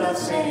road of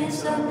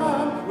saints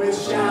above, with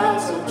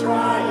shouts of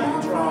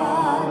triumph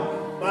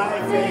trod.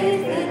 By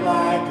faith and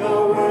like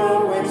a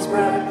whirlwind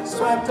spread,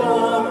 swept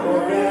on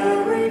o'er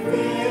every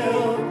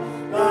field.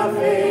 The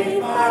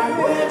faith by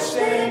which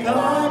they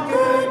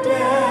conquered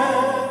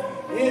death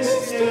is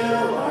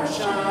still our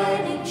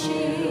shining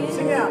shield.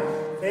 Sing out.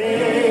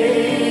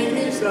 Faith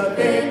is the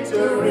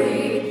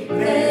victory,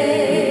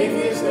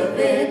 faith is the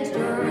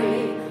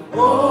victory.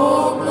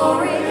 Oh,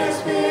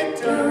 glorious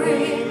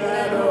victory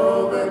that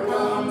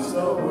overcomes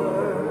the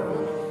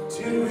world.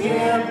 To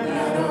him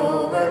that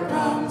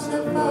overcomes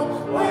the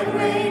foe, white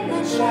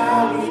raiment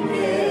shall we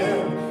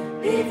give.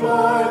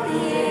 Before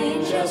the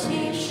angels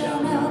he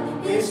shall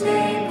know, his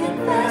name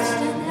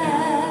confessed in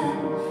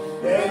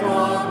heaven. Then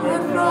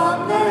onward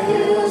from the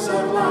hills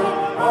of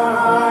light, our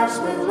hearts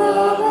with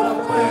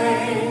love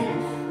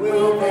aflame,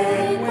 will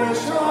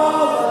vanquish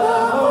all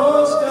the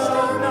host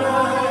of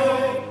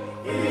night.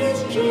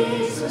 In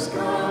Jesus'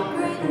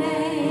 conquering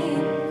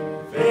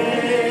name.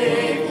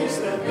 Faith is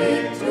the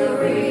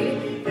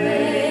victory,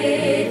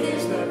 faith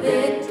is the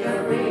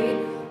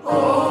victory.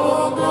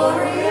 Oh,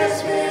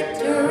 glorious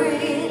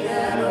victory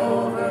that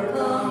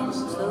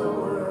overcomes the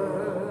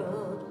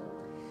world.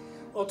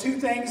 Well, two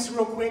things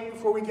real quick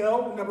before we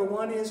go. Number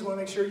one is we want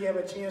to make sure you have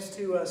a chance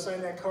to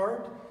sign that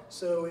card.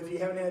 So if you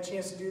haven't had a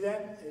chance to do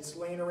that, it's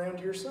laying around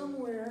here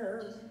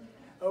somewhere.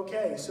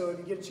 Okay, so if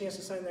you get a chance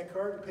to sign that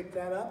card, pick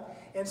that up.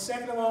 And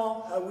second of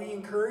all, we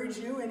encourage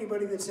you,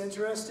 anybody that's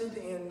interested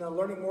in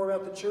learning more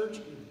about the church,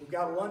 we've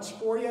got a lunch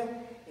for you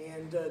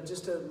and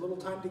just a little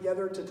time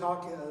together to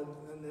talk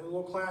in a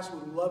little class.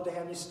 We'd love to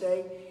have you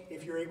stay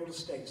if you're able to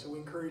stay. So we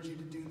encourage you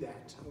to do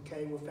that,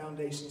 okay, with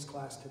Foundations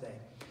class today.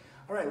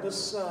 All right,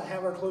 let's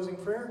have our closing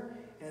prayer,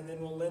 and then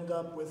we'll end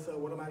up with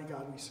what a mighty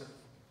God we serve.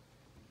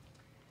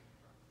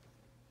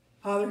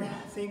 Father,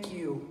 thank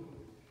you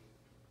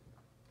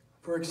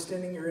for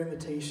extending your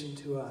invitation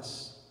to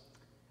us.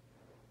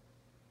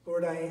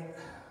 Lord,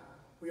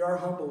 we are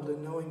humbled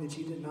in knowing that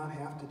you did not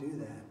have to do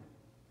that.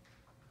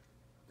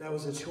 That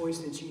was a choice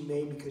that you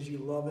made because you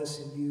love us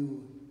and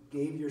you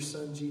gave your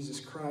Son, Jesus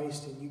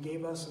Christ, and you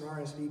gave us an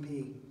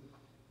RSVP.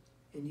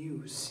 And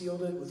you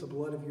sealed it with the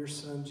blood of your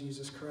Son,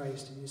 Jesus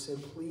Christ. And you said,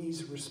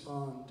 please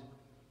respond.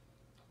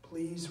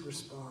 Please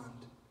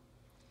respond.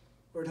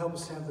 Lord, help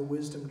us to have the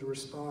wisdom to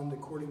respond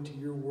according to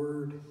your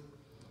word,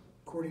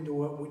 according to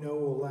what we know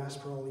will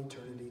last for all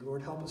eternity.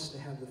 Lord, help us to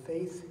have the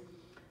faith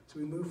as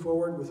we move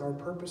forward with our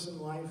purpose in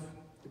life,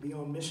 to be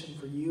on mission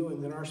for you,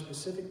 and then our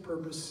specific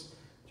purpose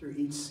through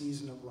each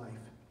season of life.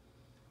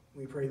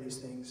 We pray these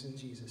things in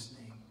Jesus'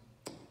 name.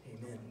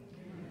 Amen.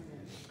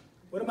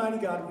 What a mighty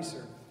God we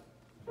serve.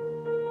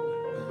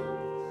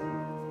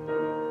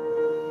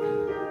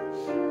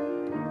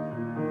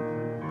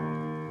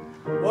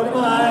 What a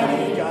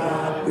mighty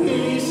God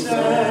we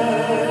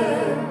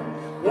serve.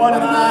 What a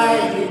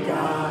mighty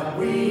God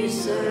we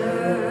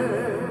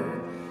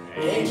serve.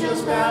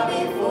 Angels bow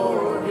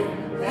before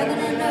him, heaven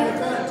and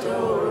earth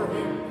adore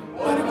him.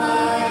 What a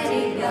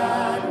mighty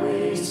God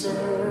we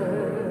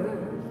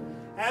serve.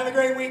 Have a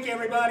great week,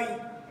 everybody.